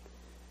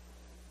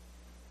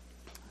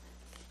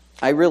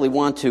 I really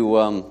want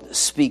to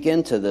speak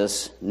into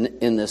this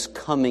in this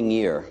coming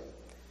year.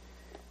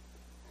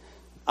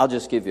 I'll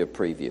just give you a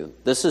preview.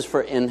 This is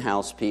for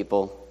in-house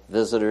people,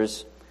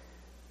 visitors.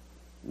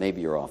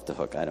 Maybe you're off the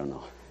hook, I don't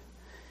know.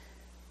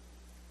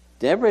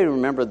 Did everybody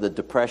remember the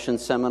depression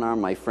seminar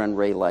my friend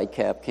Ray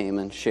Lightcap came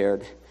and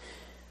shared?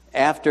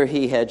 After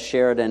he had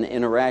shared and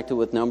interacted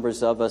with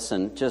numbers of us,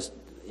 and just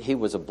he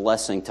was a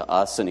blessing to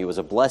us and he was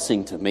a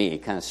blessing to me. He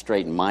kind of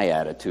straightened my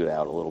attitude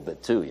out a little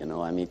bit too, you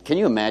know. I mean, can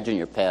you imagine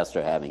your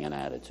pastor having an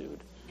attitude?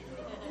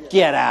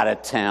 Get out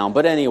of town.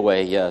 But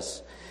anyway,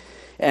 yes.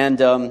 And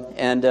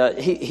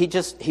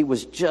he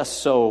was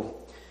just so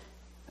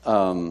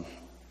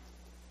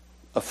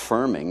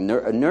affirming,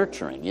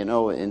 nurturing, you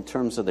know, in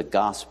terms of the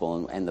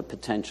gospel and the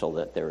potential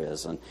that there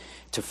is, and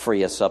to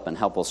free us up and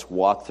help us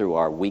walk through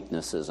our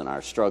weaknesses and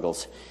our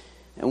struggles.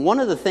 And one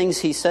of the things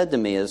he said to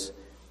me is,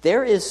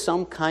 there is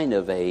some kind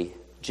of a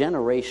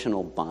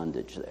generational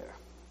bondage there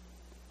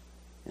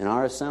in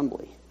our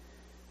assembly.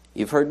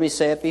 You've heard me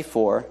say it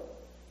before.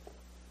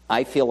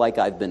 I feel like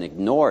I've been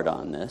ignored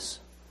on this,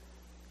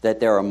 that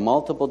there are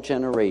multiple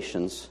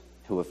generations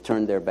who have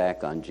turned their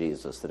back on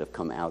Jesus that have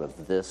come out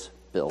of this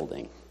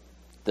building,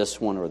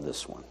 this one or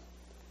this one.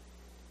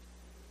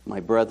 My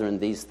brethren,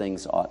 these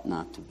things ought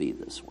not to be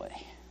this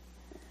way.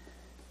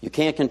 You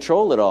can't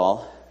control it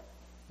all,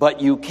 but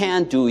you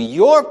can do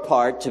your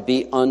part to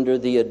be under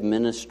the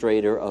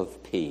administrator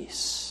of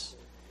peace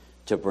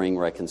to bring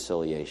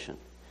reconciliation.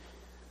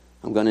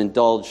 I'm going to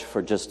indulge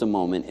for just a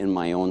moment in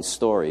my own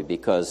story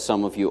because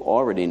some of you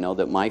already know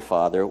that my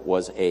father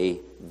was a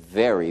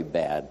very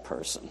bad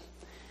person.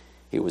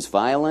 He was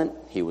violent,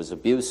 he was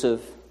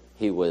abusive,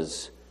 he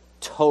was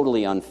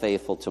totally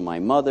unfaithful to my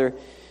mother.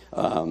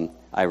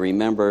 I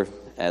remember,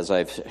 as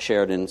I've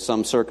shared in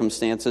some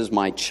circumstances,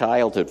 my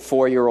childhood,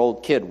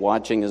 4-year-old kid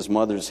watching his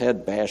mother's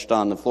head bashed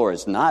on the floor.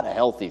 It's not a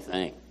healthy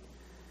thing.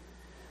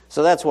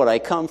 So that's what I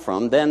come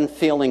from. Then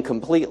feeling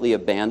completely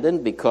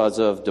abandoned because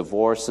of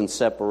divorce and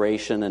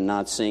separation and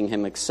not seeing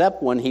him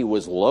except when he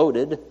was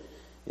loaded.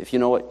 If you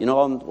know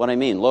what I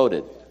mean,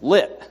 loaded.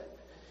 Lit.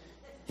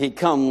 He'd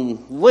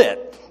come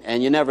lit,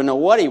 and you never know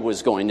what he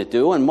was going to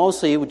do, and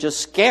mostly he would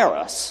just scare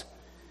us.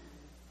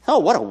 Oh,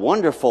 what a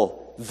wonderful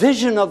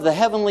vision of the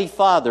Heavenly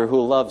Father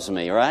who loves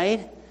me,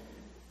 right?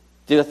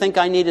 Did I think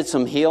I needed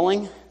some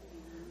healing?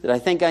 Did I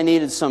think I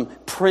needed some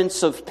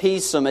Prince of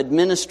Peace, some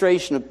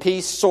administration of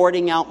peace,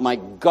 sorting out my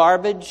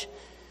garbage?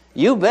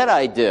 You bet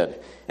I did.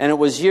 And it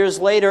was years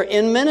later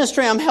in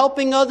ministry, I'm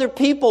helping other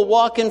people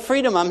walk in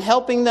freedom. I'm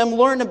helping them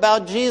learn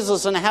about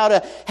Jesus and how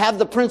to have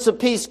the Prince of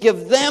Peace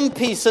give them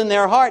peace in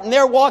their heart. And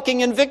they're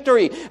walking in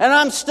victory. And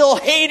I'm still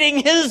hating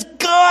his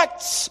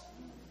guts.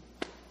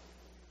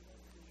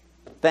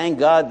 Thank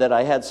God that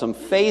I had some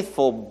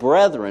faithful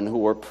brethren who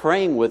were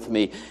praying with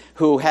me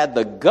who had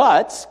the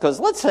guts, because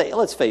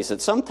let's face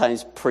it,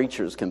 sometimes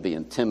preachers can be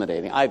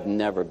intimidating. I've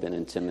never been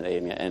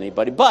intimidating to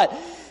anybody, but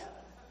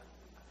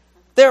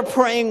they're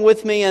praying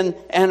with me, and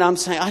I'm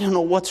saying, I don't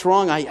know what's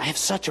wrong. I have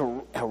such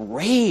a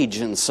rage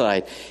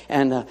inside.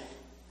 And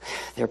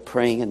they're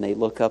praying, and they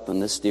look up,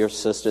 and this dear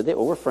sister,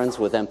 we're friends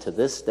with them to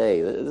this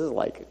day. This is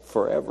like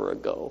forever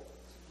ago.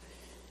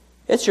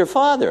 It's your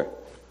father.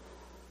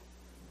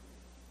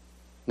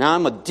 Now,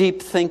 I'm a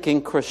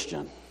deep-thinking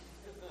Christian.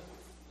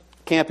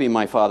 Can't be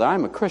my father.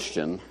 I'm a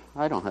Christian.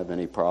 I don't have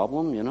any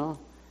problem, you know.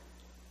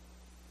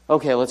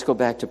 Okay, let's go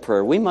back to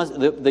prayer.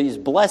 These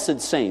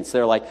blessed saints,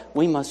 they're like,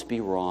 we must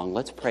be wrong.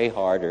 Let's pray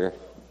harder.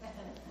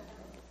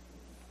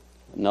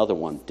 Another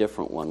one,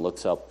 different one,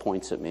 looks up,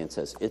 points at me and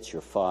says, "It's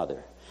your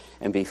father."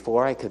 And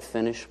before I could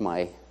finish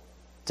my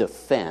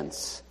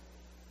defense,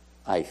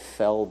 I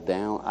fell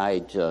down. I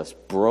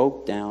just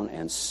broke down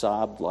and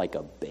sobbed like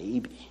a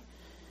baby.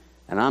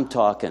 And I'm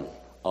talking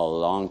a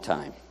long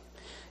time.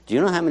 Do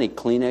you know how many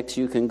Kleenex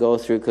you can go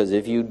through? Because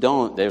if you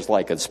don't, there's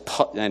like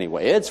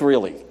anyway, it's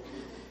really.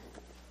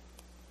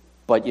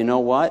 But you know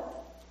what?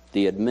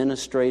 The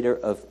administrator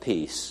of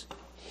peace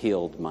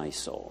healed my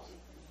soul.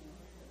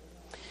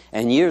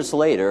 And years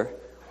later,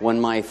 when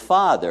my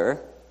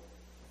father,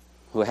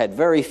 who had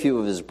very few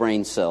of his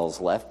brain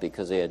cells left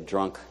because he had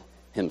drunk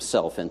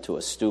himself into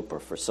a stupor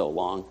for so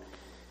long,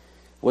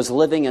 was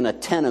living in a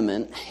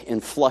tenement in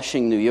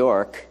Flushing, New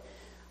York,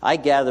 I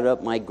gathered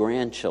up my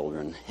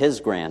grandchildren, his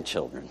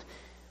grandchildren,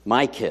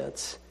 my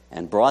kids,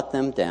 and brought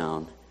them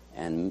down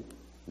and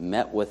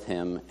met with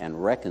him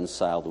and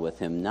reconciled with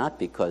him, not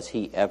because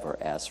he ever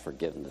asked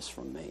forgiveness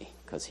from me,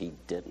 because he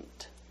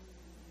didn't.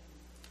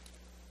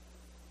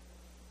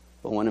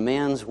 But when a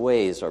man's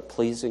ways are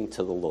pleasing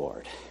to the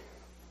Lord,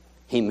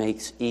 he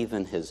makes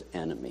even his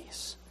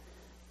enemies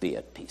be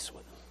at peace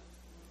with him.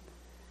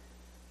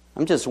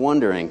 I'm just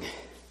wondering,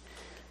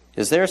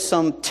 is there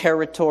some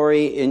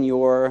territory in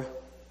your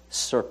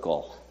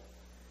circle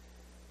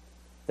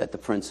that the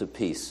Prince of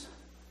Peace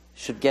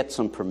should get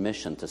some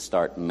permission to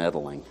start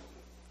meddling?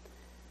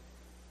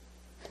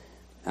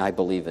 I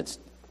believe it's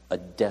a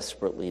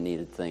desperately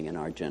needed thing in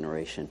our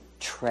generation,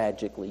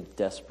 tragically,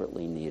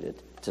 desperately needed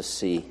to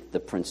see the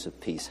Prince of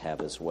Peace have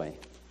his way.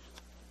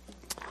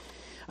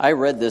 I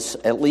read this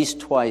at least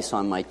twice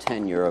on my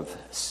tenure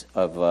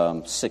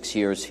of 6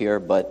 years here,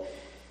 but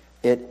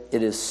it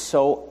is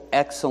so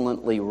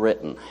excellently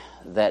written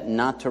that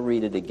not to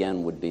read it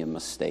again would be a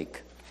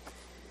mistake.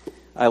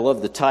 I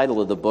love the title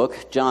of the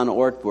book, John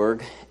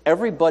Ortberg,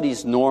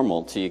 "Everybody's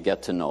Normal Till You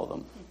Get to Know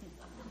Them."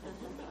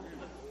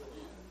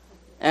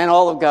 And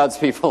all of God's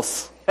people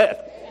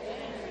said,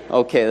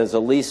 okay, there's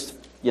at least,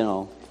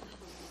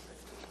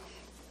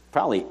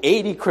 probably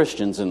 80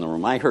 Christians in the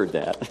room. I heard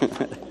that.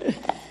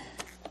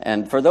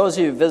 And for those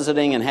of you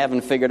visiting and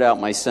haven't figured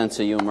out my sense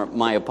of humor,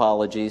 my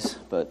apologies,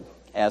 but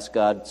ask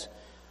God,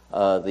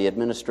 the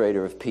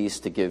administrator of peace,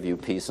 to give you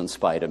peace in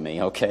spite of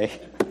me, okay?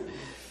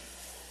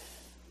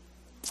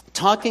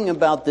 Talking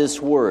about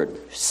this word,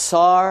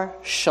 Sar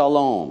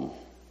Shalom.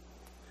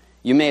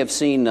 You may have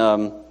seen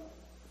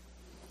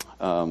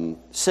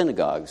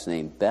synagogues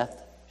named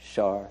Beth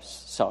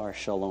Sar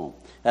Shalom.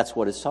 That's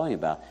what it's talking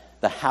about.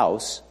 The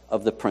house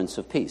of the Prince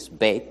of Peace.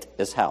 Beit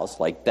is house,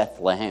 like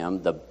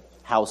Bethlehem, the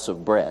house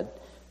of bread.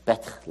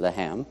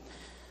 Bethlehem.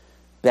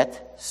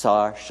 Bet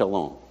Sar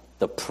Shalom,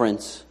 the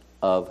Prince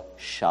of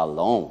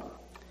Shalom.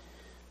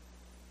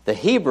 The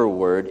Hebrew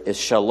word is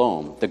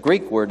shalom. The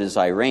Greek word is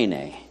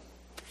irene.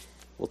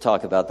 We'll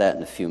talk about that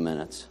in a few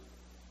minutes.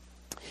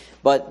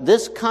 But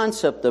this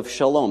concept of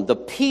shalom, the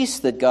peace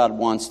that God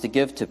wants to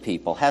give to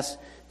people, has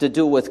to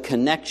do with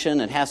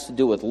connection. It has to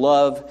do with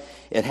love.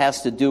 It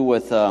has to do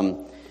with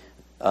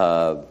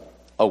a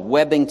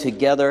webbing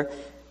together.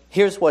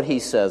 Here's what he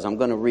says. I'm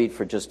going to read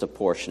for just a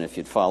portion if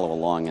you'd follow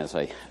along as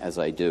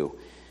I do.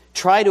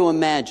 Try to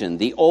imagine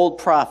the old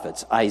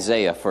prophets,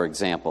 Isaiah, for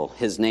example.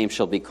 His name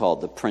shall be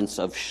called the Prince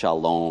of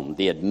Shalom,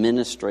 the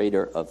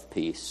administrator of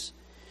peace.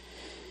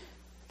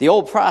 The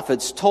old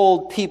prophets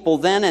told people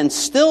then and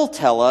still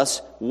tell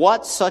us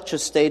what such a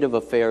state of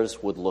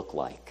affairs would look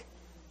like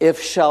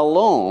if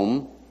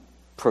shalom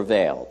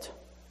prevailed.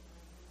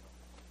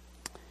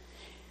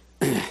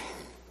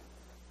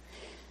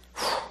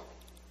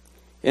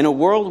 In a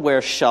world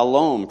where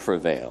shalom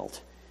prevailed,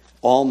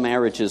 all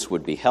marriages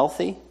would be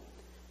healthy,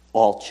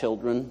 all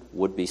children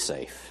would be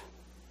safe.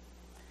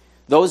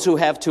 Those who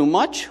have too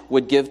much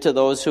would give to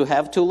those who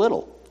have too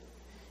little.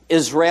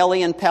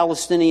 Israeli and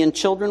Palestinian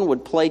children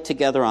would play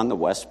together on the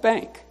West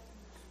Bank.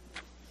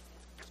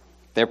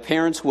 Their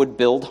parents would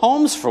build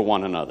homes for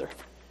one another.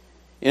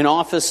 In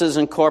offices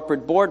and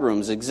corporate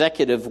boardrooms,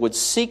 executives would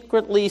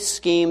secretly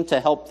scheme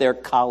to help their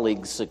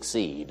colleagues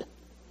succeed.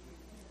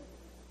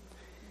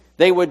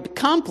 They would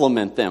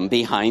compliment them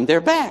behind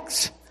their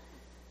backs.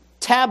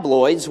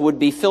 Tabloids would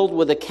be filled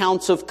with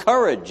accounts of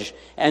courage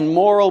and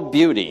moral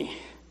beauty.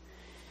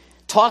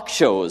 Talk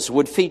shows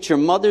would feature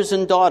mothers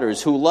and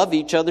daughters who love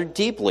each other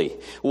deeply,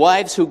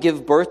 wives who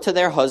give birth to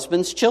their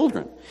husbands'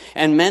 children,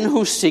 and men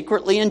who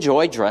secretly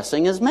enjoy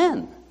dressing as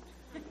men.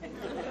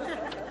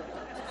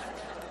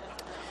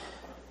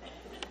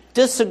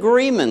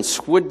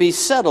 Disagreements would be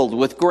settled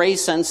with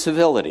grace and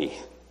civility.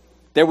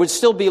 There would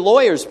still be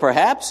lawyers,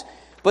 perhaps,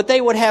 but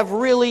they would have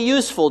really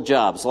useful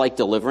jobs like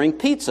delivering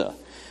pizza,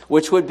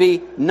 which would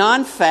be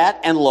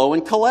non-fat and low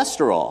in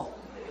cholesterol.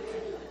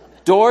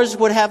 Doors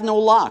would have no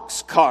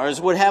locks.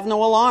 Cars would have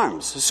no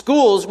alarms.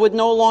 Schools would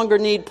no longer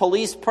need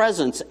police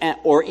presence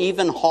or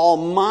even hall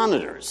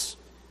monitors.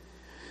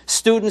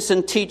 Students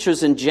and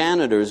teachers and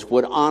janitors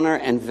would honor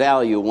and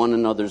value one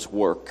another's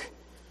work.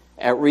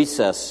 At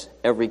recess,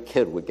 every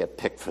kid would get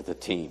picked for the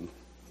team.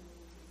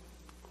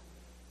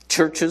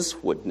 Churches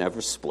would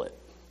never split.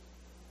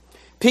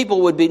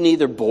 People would be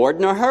neither bored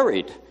nor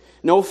hurried.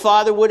 No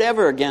father would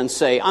ever again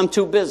say, "I'm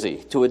too busy,"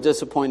 to a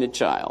disappointed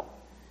child.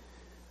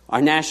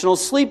 Our national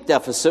sleep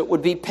deficit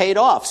would be paid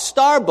off.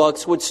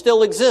 Starbucks would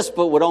still exist,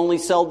 but would only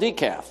sell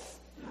decaf.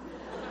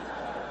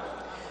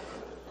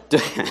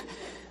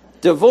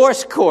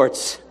 Divorce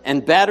courts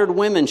and battered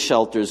women's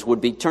shelters would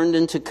be turned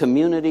into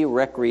community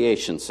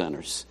recreation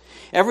centers.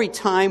 Every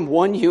time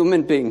one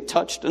human being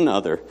touched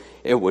another,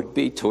 it would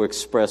be to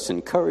express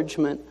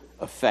encouragement,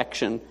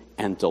 affection,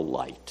 and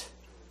delight.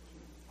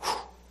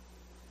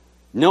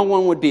 No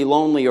one would be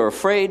lonely or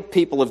afraid.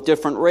 People of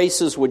different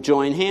races would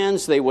join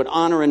hands. They would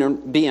honor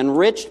and be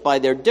enriched by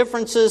their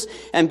differences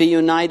and be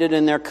united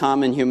in their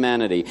common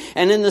humanity.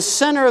 And in the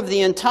center of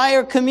the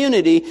entire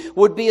community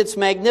would be its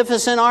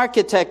magnificent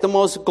architect, the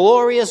most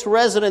glorious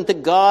resident, the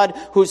God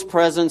whose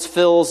presence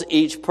fills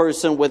each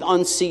person with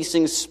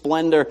unceasing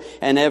splendor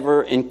and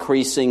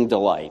ever-increasing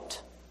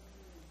delight.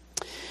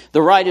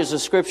 The writers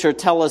of Scripture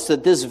tell us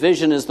that this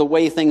vision is the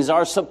way things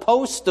are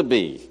supposed to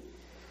be.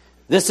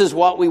 This is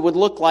what we would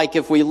look like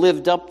if we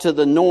lived up to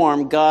the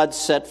norm God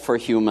set for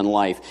human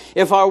life.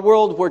 If our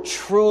world were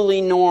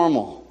truly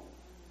normal,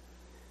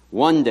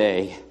 one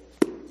day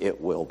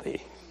it will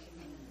be.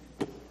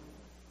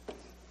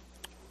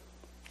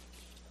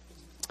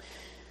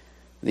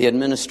 The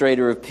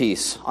administrator of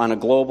peace on a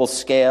global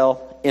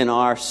scale in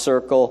our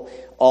circle,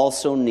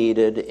 also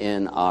needed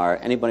in our,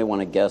 anybody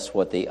want to guess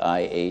what the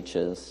IH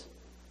is?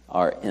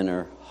 Our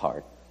inner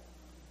heart.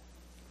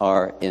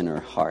 Our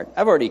inner heart.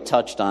 I've already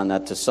touched on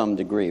that to some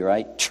degree,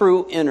 right?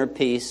 True inner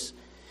peace.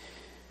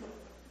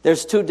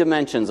 There's two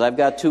dimensions. I've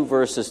got two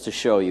verses to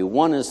show you.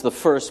 One is the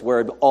first, where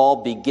it all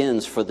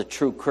begins for the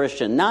true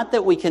Christian. Not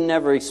that we can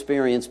never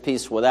experience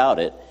peace without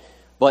it,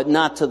 but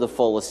not to the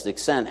fullest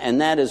extent.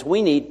 And that is,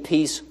 we need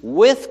peace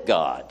with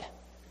God.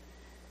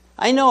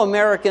 I know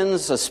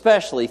Americans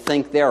especially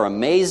think they're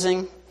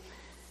amazing,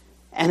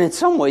 and in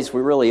some ways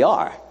we really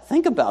are.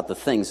 Think about the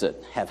things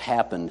that have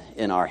happened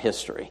in our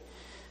history.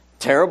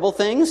 Terrible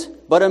things,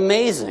 but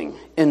amazing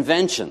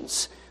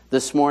inventions.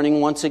 This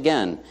morning, once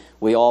again,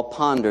 we all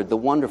pondered the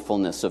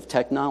wonderfulness of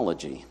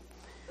technology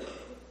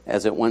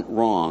as it went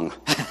wrong.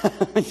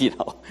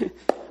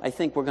 I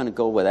think we're going to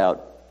go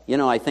without,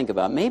 I think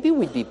about maybe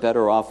we'd be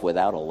better off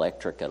without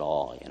electric at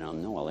all.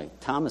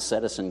 Thomas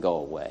Edison, go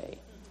away.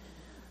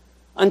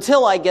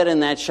 Until I get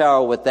in that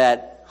shower with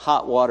that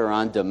hot water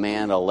on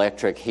demand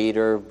electric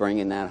heater,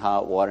 bringing that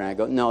hot water, and I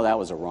go, no, that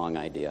was a wrong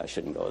idea. I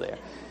shouldn't go there.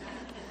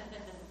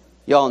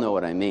 You all know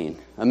what I mean.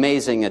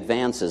 Amazing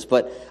advances.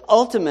 But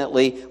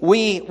ultimately,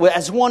 we,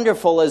 as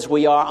wonderful as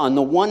we are on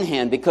the one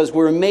hand, because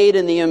we're made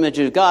in the image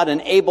of God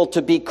and able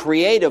to be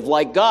creative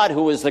like God,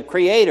 who is the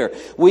creator,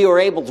 we are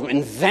able to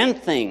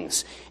invent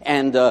things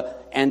and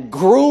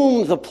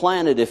groom the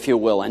planet, if you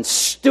will, and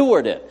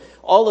steward it.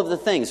 All of the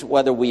things,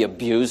 whether we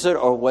abuse it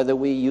or whether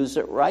we use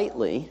it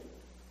rightly.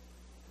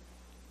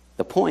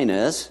 The point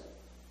is,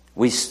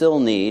 we still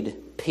need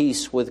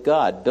peace with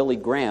God. Billy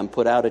Graham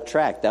put out a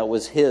tract. That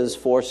was his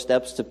 4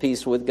 steps to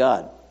peace with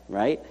God,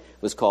 right?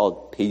 It was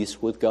called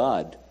Peace with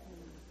God.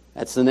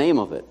 That's the name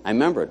of it. I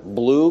remember it.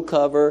 Blue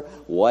cover,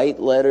 white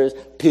letters,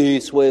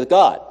 Peace with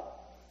God.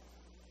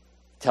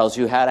 Tells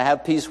you how to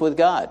have peace with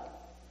God.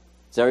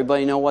 Does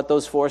everybody know what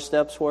those 4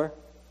 steps were?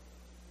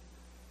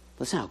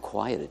 Listen how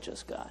quiet it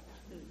just got.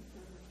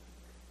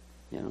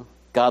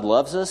 God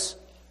loves us.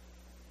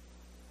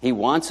 He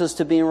wants us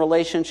to be in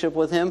relationship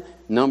with Him.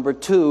 Number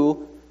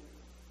 2,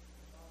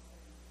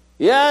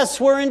 yes,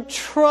 we're in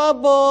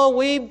trouble.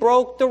 We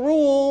broke the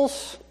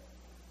rules.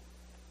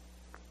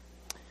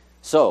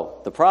 So,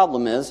 the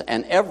problem is,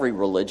 and every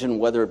religion,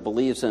 whether it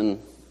believes in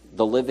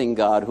the living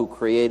God who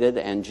created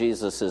and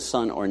Jesus, His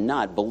Son, or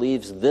not,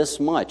 believes this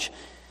much.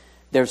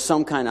 There's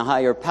some kind of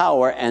higher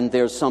power, and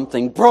there's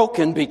something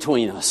broken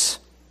between us.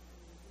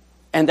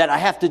 And that I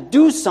have to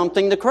do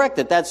something to correct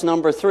it. That's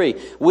number 3.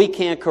 We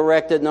can't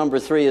correct it. Number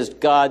 3 is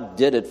God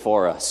did it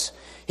for us.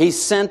 He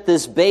sent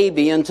this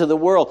baby into the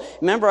world.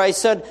 Remember I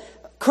said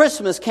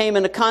Christmas came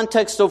in the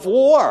context of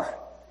war.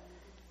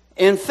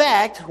 In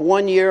fact,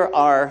 one year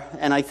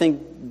and I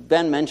think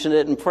Ben mentioned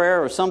it in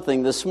prayer or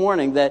something this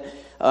morning, that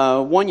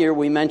one year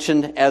we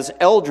mentioned, as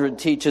Eldred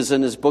teaches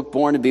in his book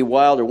Born to be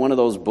Wild, or one of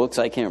those books,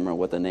 I can't remember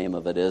what the name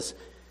of it is,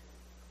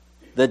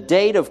 the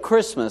date of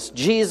Christmas,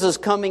 Jesus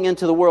coming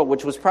into the world,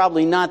 which was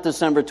probably not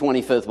December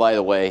 25th, by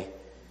the way,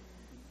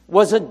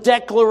 was a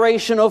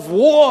declaration of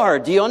war.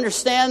 Do you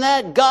understand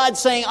that? God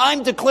saying,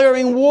 I'm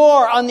declaring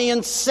war on the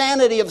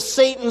insanity of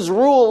Satan's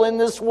rule in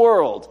this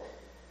world.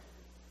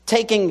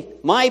 Taking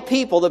my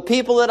people, the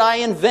people that I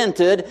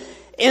invented,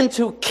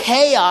 into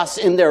chaos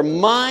in their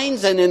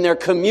minds and in their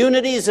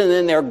communities and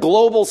in their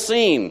global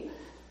scene.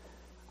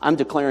 I'm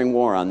declaring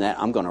war on that.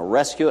 I'm going to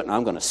rescue it and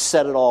I'm going to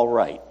set it all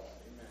right.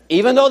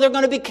 Even though there are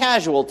going to be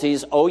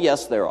casualties, oh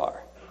yes there are,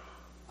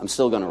 I'm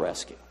still going to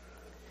rescue.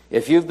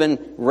 If you've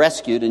been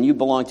rescued and you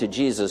belong to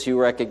Jesus, you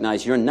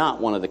recognize you're not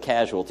one of the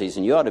casualties,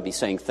 and you ought to be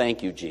saying,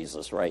 thank you,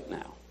 Jesus, right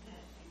now.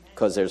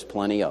 Because there's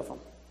plenty of them.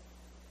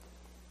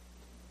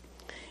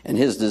 And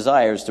His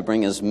desire is to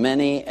bring as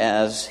many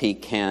as He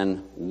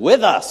can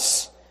with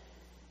us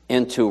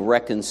into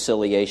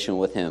reconciliation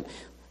with him.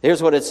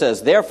 Here's what it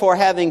says. Therefore,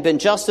 having been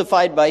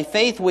justified by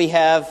faith, we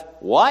have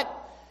what?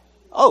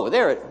 Oh,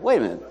 wait a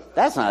minute.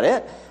 That's not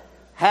it.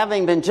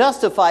 Having been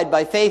justified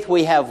by faith,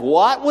 we have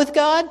what with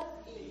God?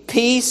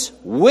 Peace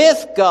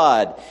with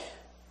God.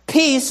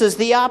 Peace is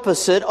the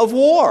opposite of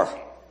war.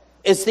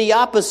 It's the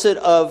opposite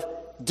of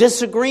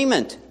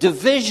disagreement,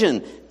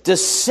 division,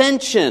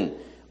 dissension,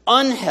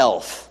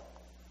 unhealth.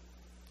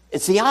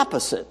 It's the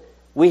opposite.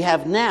 We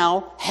have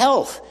now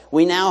health.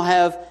 We now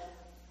have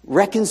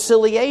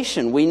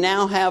reconciliation. We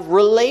now have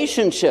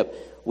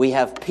relationship. We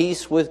have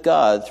peace with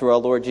God through our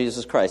Lord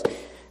Jesus Christ.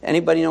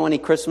 Anybody know any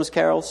Christmas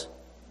carols?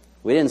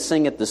 We didn't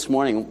sing it this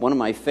morning. One of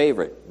my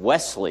favorite,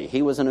 Wesley.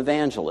 He was an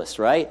evangelist,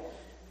 right?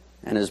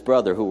 And his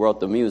brother who wrote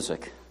the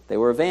music. They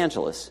were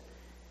evangelists.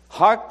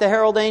 Hark the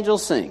herald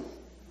angels sing.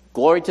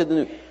 Glory to the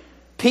new.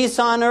 Peace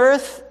on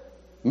earth,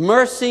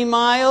 mercy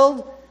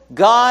mild,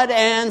 God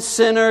and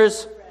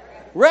sinners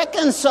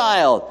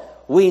reconciled.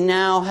 We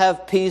now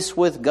have peace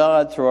with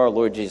God through our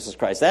Lord Jesus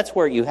Christ. That's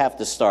where you have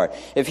to start.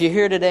 If you're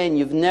here today and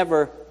you've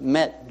never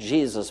met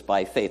Jesus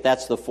by faith,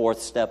 that's the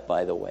fourth step,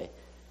 by the way.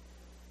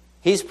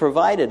 He's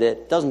provided it.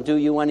 It doesn't do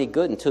you any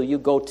good until you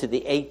go to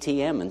the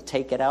ATM and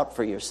take it out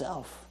for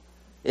yourself.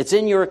 It's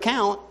in your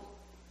account.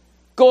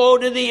 Go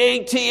to the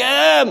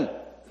ATM.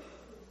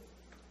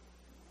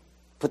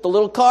 Put the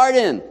little card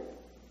in.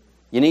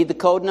 You need the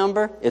code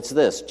number? It's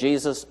this.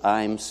 Jesus,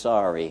 I'm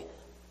sorry.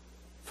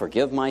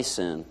 Forgive my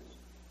sin.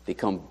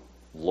 Become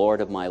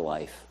Lord of my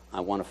life.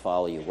 I want to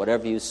follow you.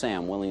 Whatever you say,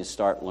 I'm willing to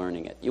start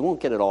learning it. You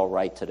won't get it all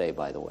right today,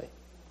 by the way.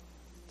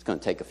 It's going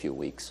to take a few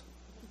weeks.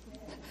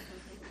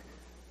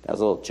 That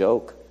was a little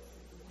joke.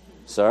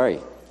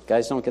 Sorry.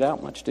 Guys don't get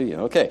out much, do you?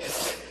 Okay.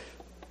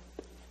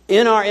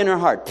 In our inner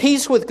heart.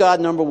 Peace with God,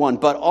 number one.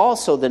 But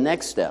also the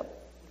next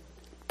step.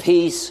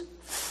 Peace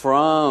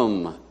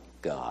from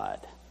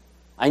God.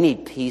 I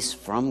need peace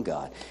from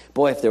God.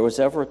 Boy, if there was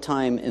ever a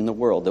time in the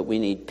world that we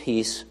need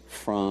peace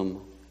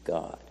from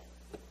God.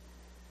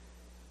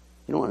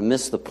 You don't want to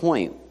miss the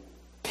point.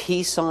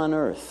 Peace on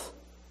earth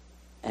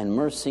and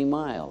mercy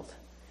mild.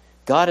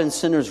 God and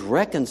sinners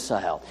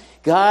reconciled.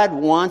 God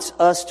wants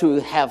us to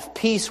have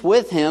peace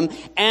with Him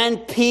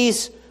and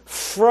peace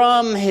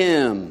from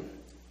Him.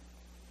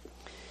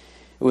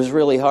 It was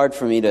really hard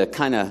for me to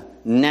kind of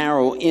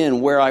narrow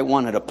in where I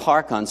wanted to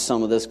park on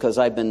some of this because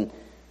I've been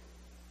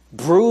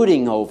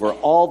brooding over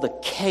all the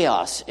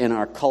chaos in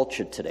our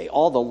culture today,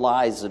 all the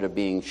lies that are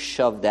being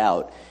shoved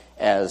out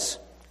as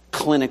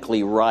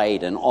clinically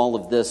right and all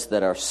of this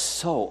that are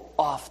so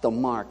off the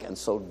mark and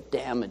so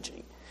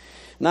damaging.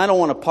 And I don't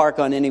want to park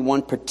on any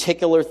one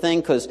particular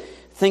thing because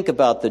think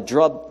about the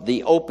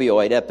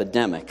opioid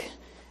epidemic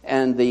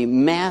and the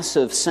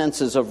massive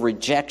senses of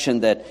rejection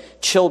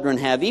that children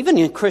have, even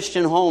in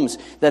Christian homes,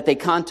 that they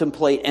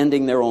contemplate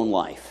ending their own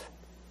life.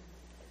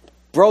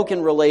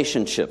 Broken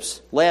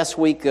relationships. Last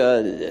week,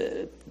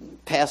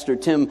 Pastor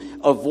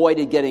Tim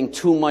avoided getting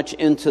too much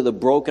into the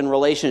broken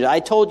relationship. I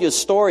told you a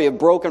story of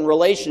broken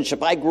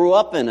relationship. I grew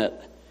up in it.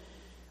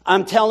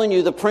 I'm telling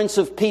you, the Prince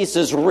of Peace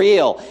is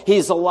real.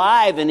 He's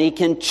alive and He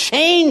can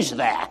change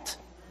that.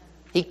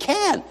 He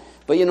can.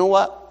 But you know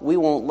what? We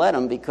won't let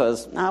Him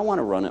because I want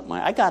to run it.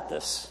 I got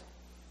this.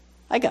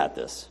 I got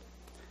this.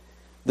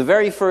 The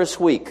very first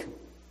week,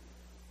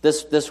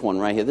 this one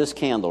right here, this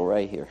candle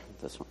right here,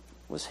 this one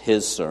was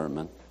his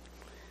sermon.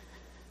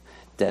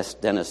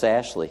 Dennis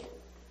Ashley,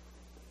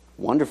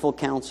 wonderful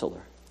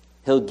counselor.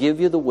 He'll give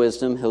you the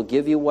wisdom. He'll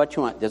give you what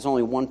you want. There's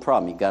only one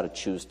problem. You got to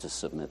choose to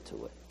submit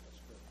to it.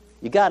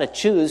 You got to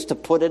choose to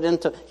put it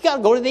into. You got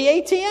to go to the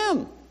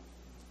ATM.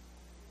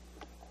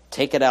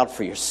 Take it out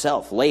for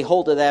yourself. Lay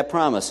hold of that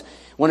promise.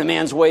 When a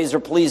man's ways are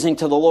pleasing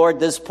to the Lord,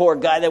 this poor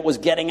guy that was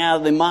getting out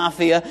of the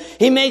mafia,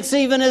 he makes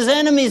even his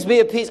enemies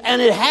be at peace.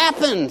 And it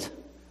happened.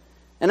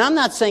 And I'm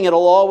not saying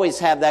it'll always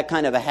have that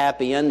kind of a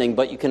happy ending,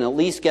 but you can at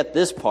least get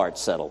this part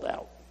settled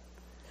out.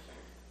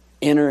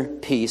 Inner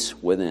peace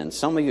within.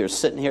 Some of you are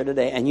sitting here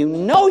today and you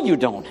know you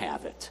don't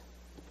have it.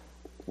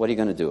 What are you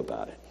going to do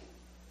about it?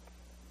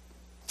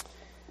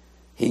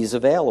 He's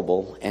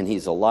available and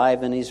He's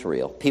alive and He's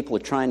real. People are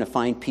trying to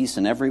find peace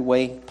in every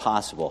way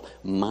possible.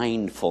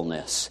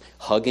 Mindfulness,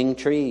 hugging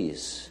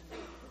trees.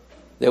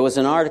 There was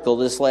an article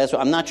this last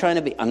week. I'm not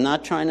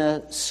trying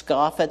to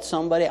scoff at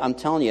somebody. I'm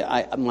telling you,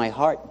 my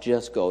heart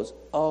just goes,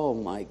 oh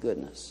my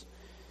goodness.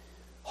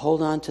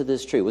 Hold on to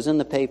this tree. It was in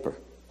the paper.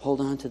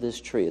 Hold on to this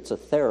tree. It's a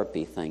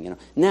therapy thing, you know.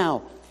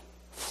 Now,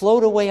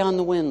 float away on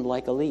the wind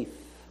like a leaf.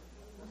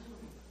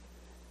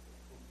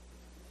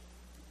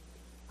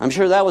 I'm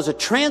sure that was a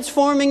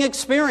transforming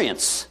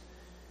experience.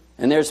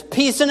 And there's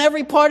peace in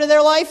every part of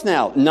their life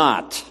now.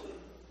 Not.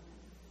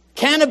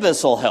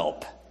 Cannabis will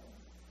help.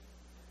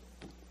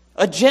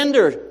 A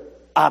gender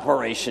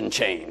operation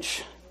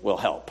change will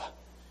help.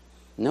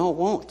 No, it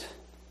won't.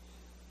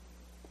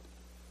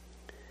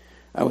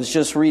 I was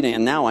just reading,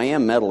 and now I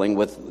am meddling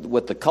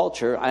with the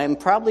culture. I am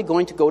probably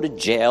going to go to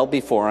jail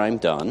before I'm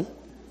done.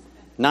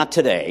 Not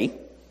today,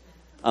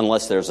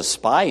 unless there's a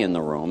spy in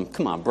the room.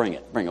 Come on, bring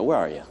it. Where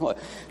are you?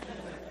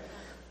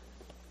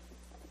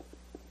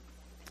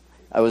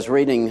 I was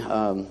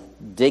reading,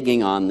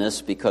 digging on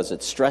this because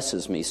it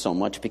stresses me so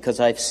much, because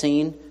I've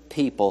seen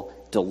people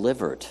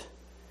delivered.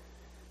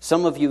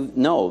 Some of you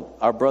know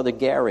our brother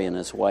Gary and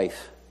his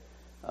wife,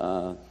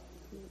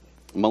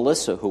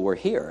 Melissa, who were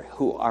here,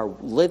 who are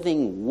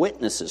living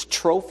witnesses,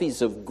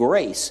 trophies of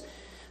grace,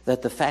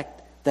 that the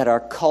fact that our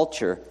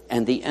culture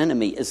and the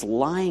enemy is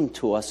lying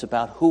to us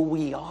about who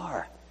we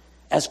are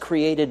as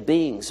created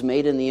beings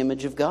made in the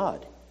image of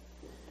God.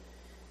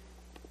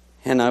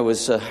 And I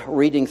was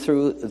reading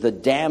through the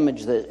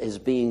damage that is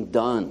being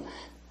done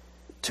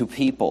to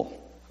people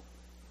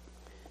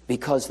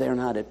because they're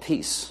not at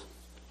peace.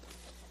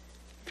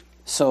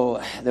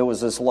 So there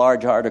was this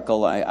large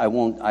article. I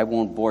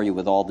won't bore you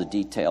with all the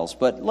details,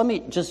 but let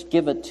me just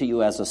give it to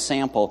you as a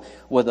sample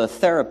with a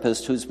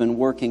therapist who's been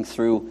working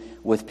through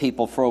with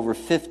people for over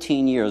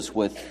 15 years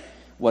with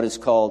what is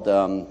called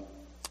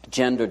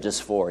gender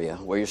dysphoria,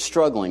 where you're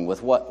struggling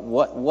with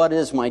what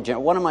is my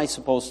gender, what am I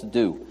supposed to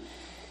do?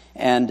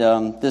 And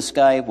this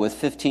guy with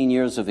 15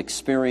 years of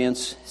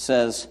experience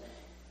says,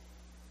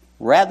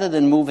 rather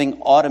than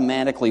moving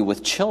automatically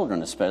with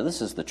children, especially,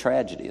 this is the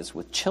tragedy, is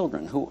with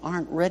children who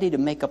aren't ready to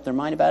make up their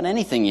mind about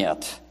anything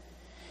yet.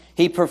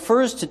 He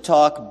prefers to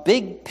talk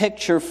big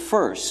picture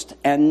first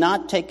and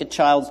not take a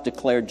child's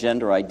declared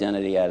gender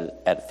identity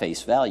at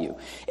face value.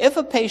 If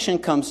a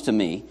patient comes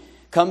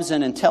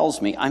in and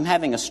tells me, I'm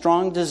having a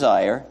strong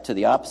desire to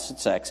the opposite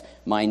sex,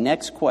 my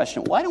next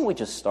question, why don't we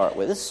just start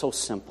with, this is so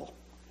simple.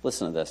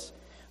 Listen to this.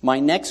 My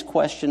next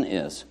question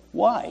is,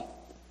 why?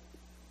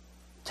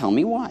 Tell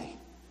me why.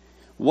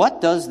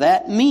 What does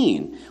that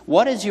mean?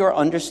 What is your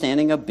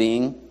understanding of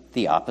being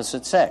the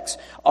opposite sex?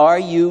 Are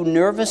you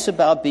nervous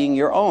about being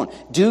your own?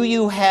 Do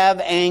you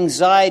have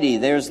anxiety?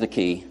 There's the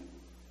key.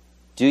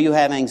 Do you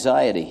have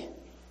anxiety?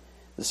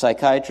 The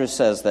psychiatrist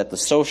says that the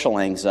social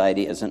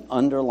anxiety is an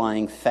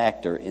underlying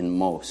factor in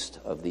most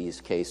of these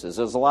cases.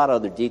 There's a lot of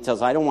other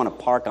details. I don't want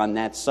to park on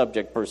that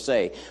subject per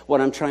se. What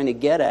I'm trying to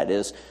get at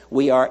is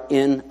we are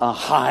in a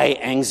high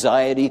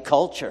anxiety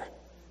culture.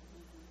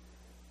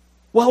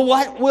 Well,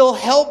 what will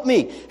help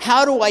me?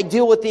 How do I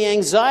deal with the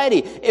anxiety?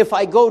 If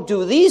I go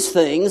do these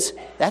things,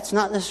 that's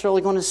not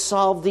necessarily going to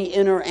solve the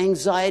inner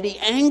anxiety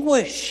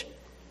anguish.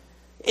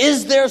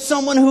 Is there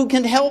someone who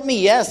can help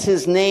me? Yes,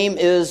 his name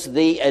is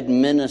the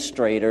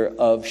administrator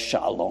of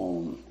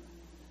Shalom.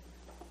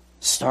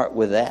 Start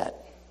with that.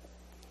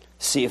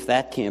 See if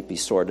that can't be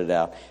sorted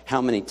out.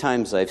 How many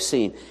times I've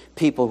seen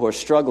people who are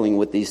struggling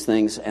with these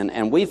things,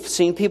 and we've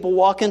seen people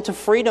walk into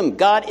freedom.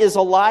 God is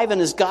alive and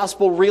His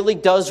gospel really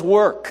does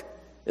work,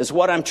 is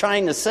what I'm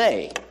trying to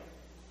say.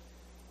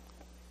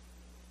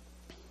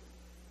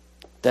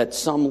 That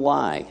some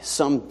lie,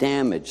 some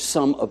damage,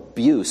 some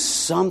abuse,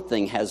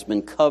 something has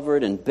been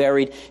covered and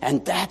buried,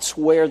 and that's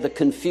where the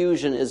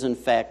confusion is in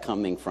fact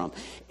coming from.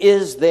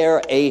 Is there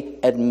an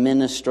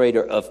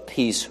administrator of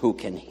peace who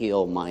can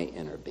heal my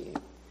inner being?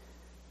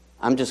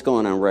 I'm just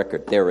going on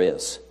record. There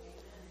is.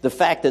 The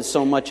fact that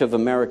so much of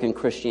American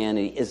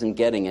Christianity isn't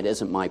getting it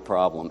isn't my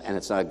problem, and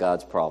it's not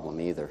God's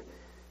problem either.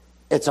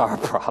 It's our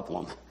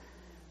problem.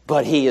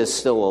 But He is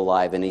still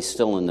alive, and He's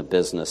still in the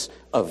business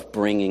of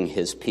bringing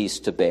His peace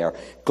to bear,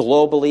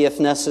 globally if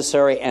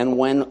necessary, and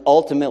when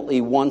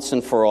ultimately once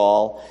and for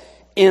all,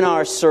 in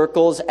our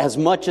circles, as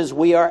much as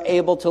we are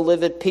able to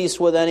live at peace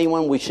with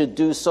anyone, we should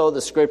do so, the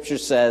Scripture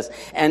says.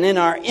 And in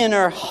our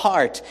inner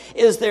heart,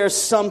 is there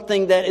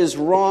something that is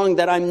wrong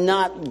that I'm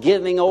not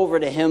giving over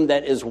to Him,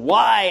 that is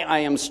why I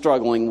am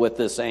struggling with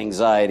this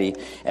anxiety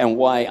and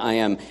why I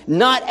am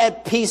not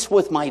at peace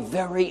with my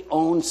very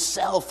own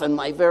self and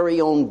my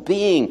very own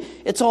being?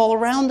 It's all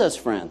around us,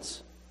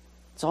 friends.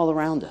 It's all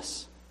around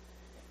us.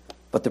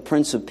 But the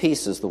Prince of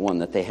Peace is the one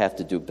that they have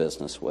to do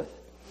business with.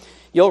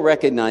 You'll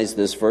recognize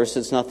this verse.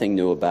 It's nothing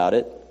new about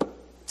it.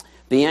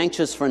 Be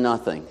anxious for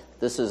nothing.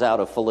 This is out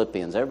of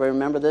Philippians. Everybody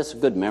remember this? A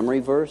good memory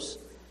verse.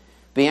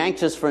 Be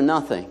anxious for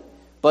nothing,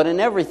 but in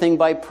everything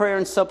by prayer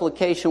and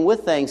supplication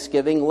with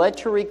thanksgiving,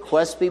 let your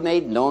requests be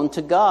made known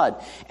to God.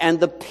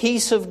 And the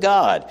peace of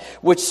God,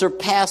 which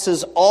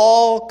surpasses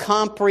all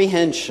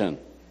comprehension,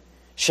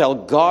 shall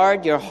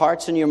guard your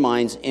hearts and your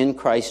minds in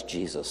Christ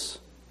Jesus.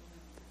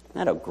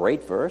 Isn't that a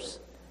great verse?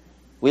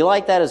 We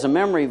like that as a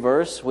memory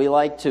verse. We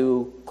like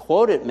to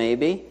quote it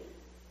maybe,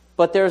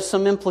 but there's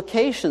some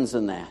implications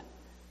in that.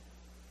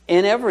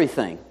 In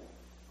everything,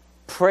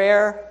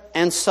 prayer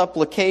and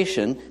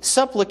supplication.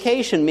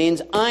 Supplication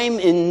means I'm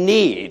in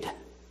need.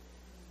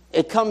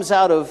 It comes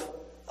out of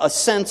a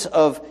sense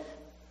of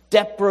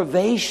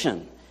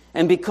deprivation.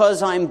 And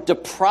because I'm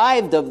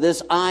deprived of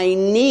this, I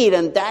need,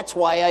 and that's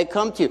why I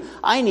come to you.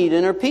 I need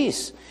inner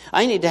peace.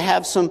 I need to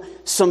have some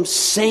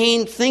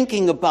sane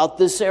thinking about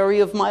this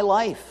area of my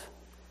life.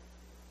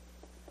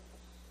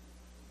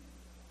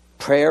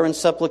 Prayer and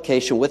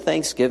supplication with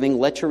thanksgiving,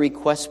 let your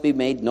requests be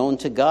made known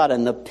to God.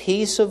 And the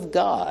peace of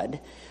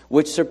God,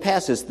 which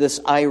surpasses this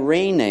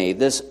irene,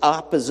 this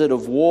opposite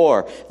of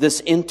war, this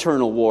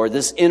internal war,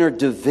 this inner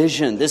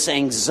division, this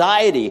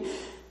anxiety,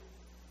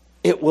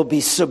 it will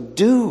be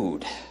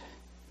subdued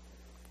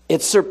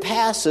It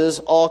surpasses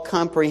all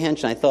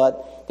comprehension. I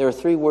thought there are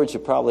 3 words you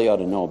probably ought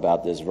to know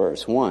about this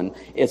verse. 1,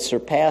 it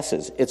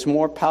surpasses. It's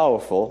more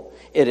powerful.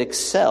 It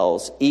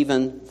excels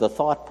even the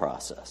thought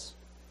process.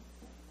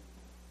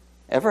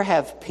 Ever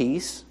have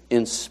peace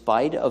in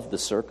spite of the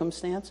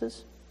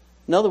circumstances?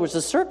 In other words,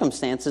 the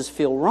circumstances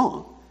feel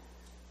wrong.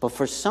 But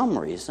for some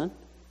reason,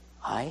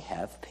 I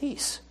have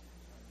peace.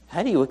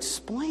 How do you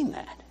explain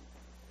that?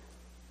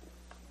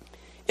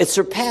 It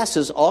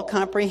surpasses all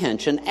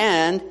comprehension,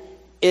 and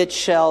it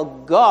shall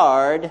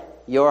guard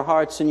your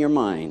hearts and your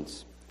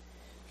minds.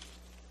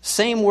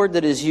 Same word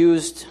that is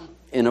used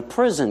in a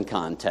prison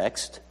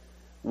context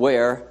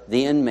where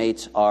the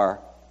inmates are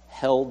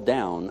held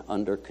down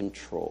under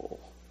control.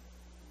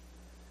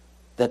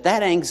 That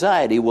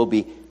anxiety will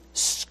be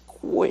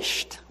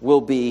squished, will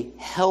be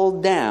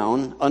held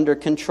down under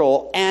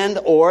control, and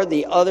or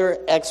the other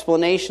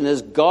explanation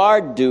is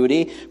guard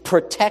duty,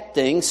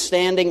 protecting,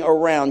 standing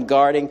around,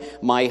 guarding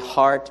my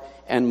heart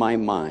and my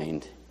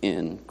mind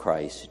in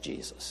Christ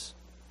Jesus.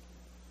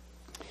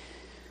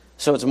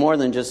 So it's more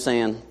than just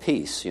saying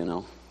peace, you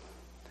know.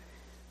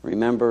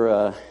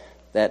 Remember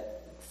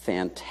that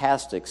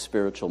fantastic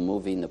spiritual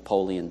movie,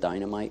 Napoleon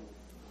Dynamite?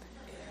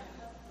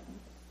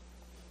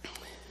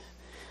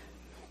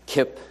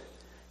 Kip,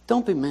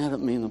 don't be mad at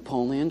me,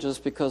 Napoleon,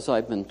 just because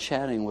I've been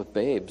chatting with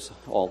babes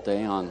all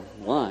day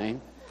online.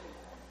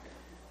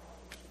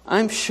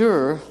 I'm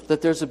sure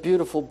that there's a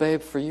beautiful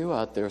babe for you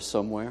out there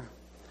somewhere.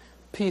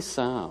 Peace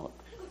out.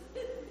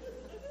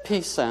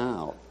 Peace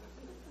out.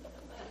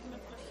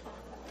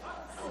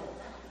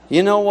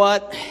 You know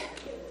what?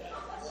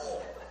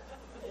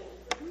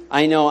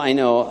 I know,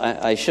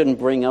 I shouldn't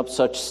bring up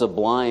such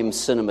sublime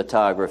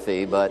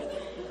cinematography, but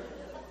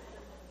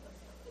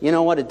you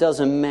know what? It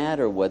doesn't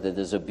matter whether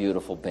there's a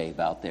beautiful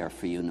babe out there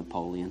for you,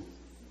 Napoleon.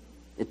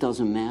 It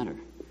doesn't matter.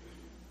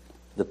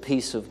 The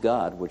peace of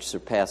God, which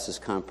surpasses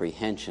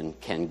comprehension,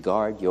 can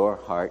guard your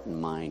heart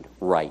and mind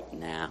right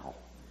now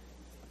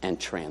and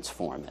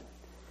transform it,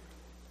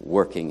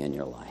 working in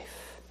your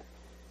life.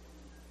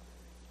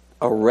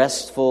 A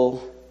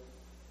restful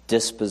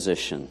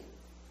disposition,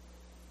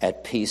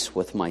 at peace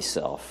with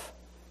myself,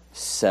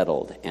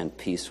 settled, and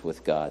peace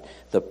with God.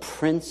 The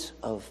Prince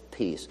of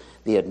Peace,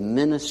 the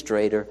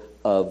administrator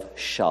of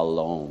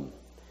Shalom.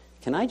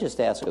 Can I just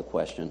ask a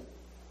question?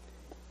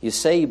 You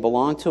say you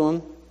belong to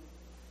Him.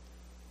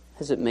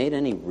 Has it made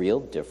any real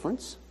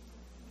difference?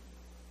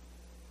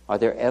 Are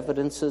there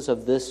evidences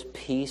of this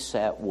peace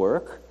at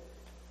work?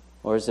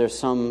 Or is there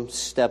some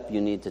step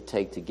you need to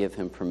take to give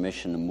Him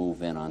permission to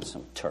move in on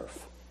some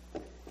turf?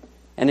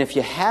 And if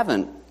you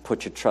haven't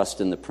put your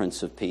trust in the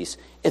Prince of Peace,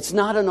 it's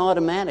not an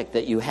automatic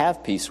that you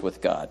have peace with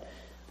God.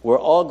 We're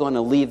all going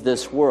to leave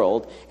this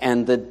world,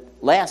 and the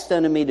last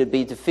enemy to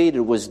be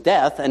defeated was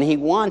death, and He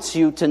wants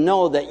you to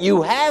know that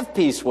you have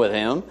peace with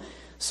Him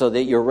so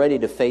that you're ready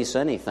to face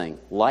anything,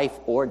 life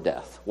or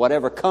death.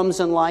 Whatever comes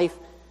in life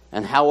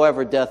and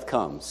however death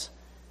comes.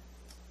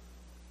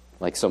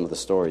 Like some of the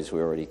stories we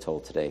already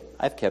told today.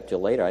 I've kept you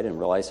later. I didn't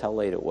realize how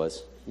late it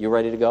was. You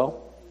ready to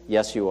go?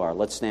 Yes, you are.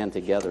 Let's stand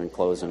together and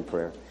close in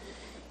prayer.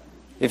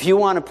 If you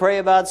want to pray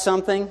about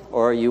something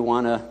or you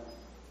want to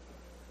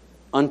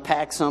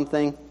unpack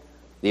something,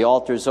 the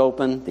altar's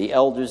open. The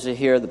elders are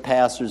here. The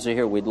pastors are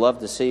here. We'd love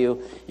to see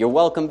you. You're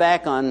welcome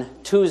back on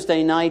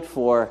Tuesday night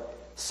for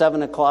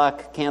 7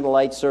 o'clock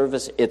candlelight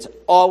service. It's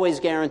always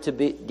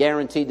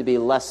guaranteed to be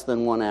less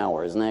than 1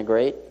 hour. Isn't that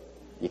great?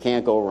 You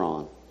can't go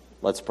wrong.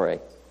 Let's pray.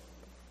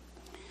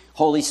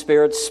 Holy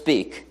Spirit,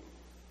 speak.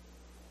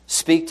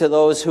 Speak to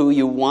those who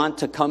you want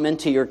to come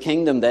into your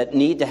kingdom that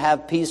need to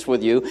have peace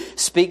with you.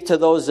 Speak to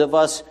those of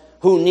us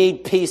who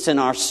need peace in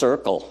our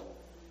circle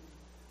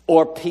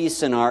or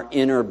peace in our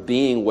inner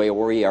being where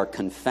we are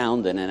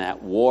confounded and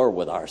at war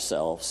with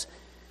ourselves.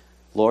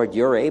 Lord,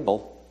 you're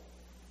able.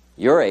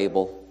 You're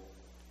able.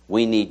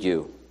 We need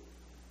you.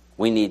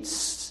 We need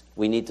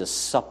to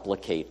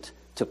supplicate,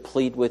 to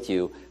plead with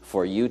you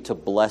for you to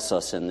bless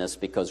us in this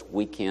because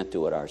we can't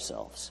do it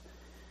ourselves.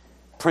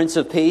 Prince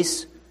of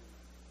Peace,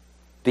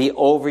 be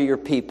over your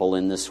people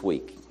in this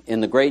week.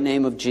 In the great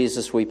name of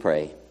Jesus we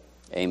pray.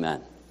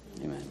 Amen.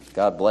 Amen.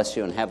 God bless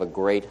you and have a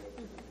great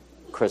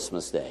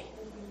Christmas day.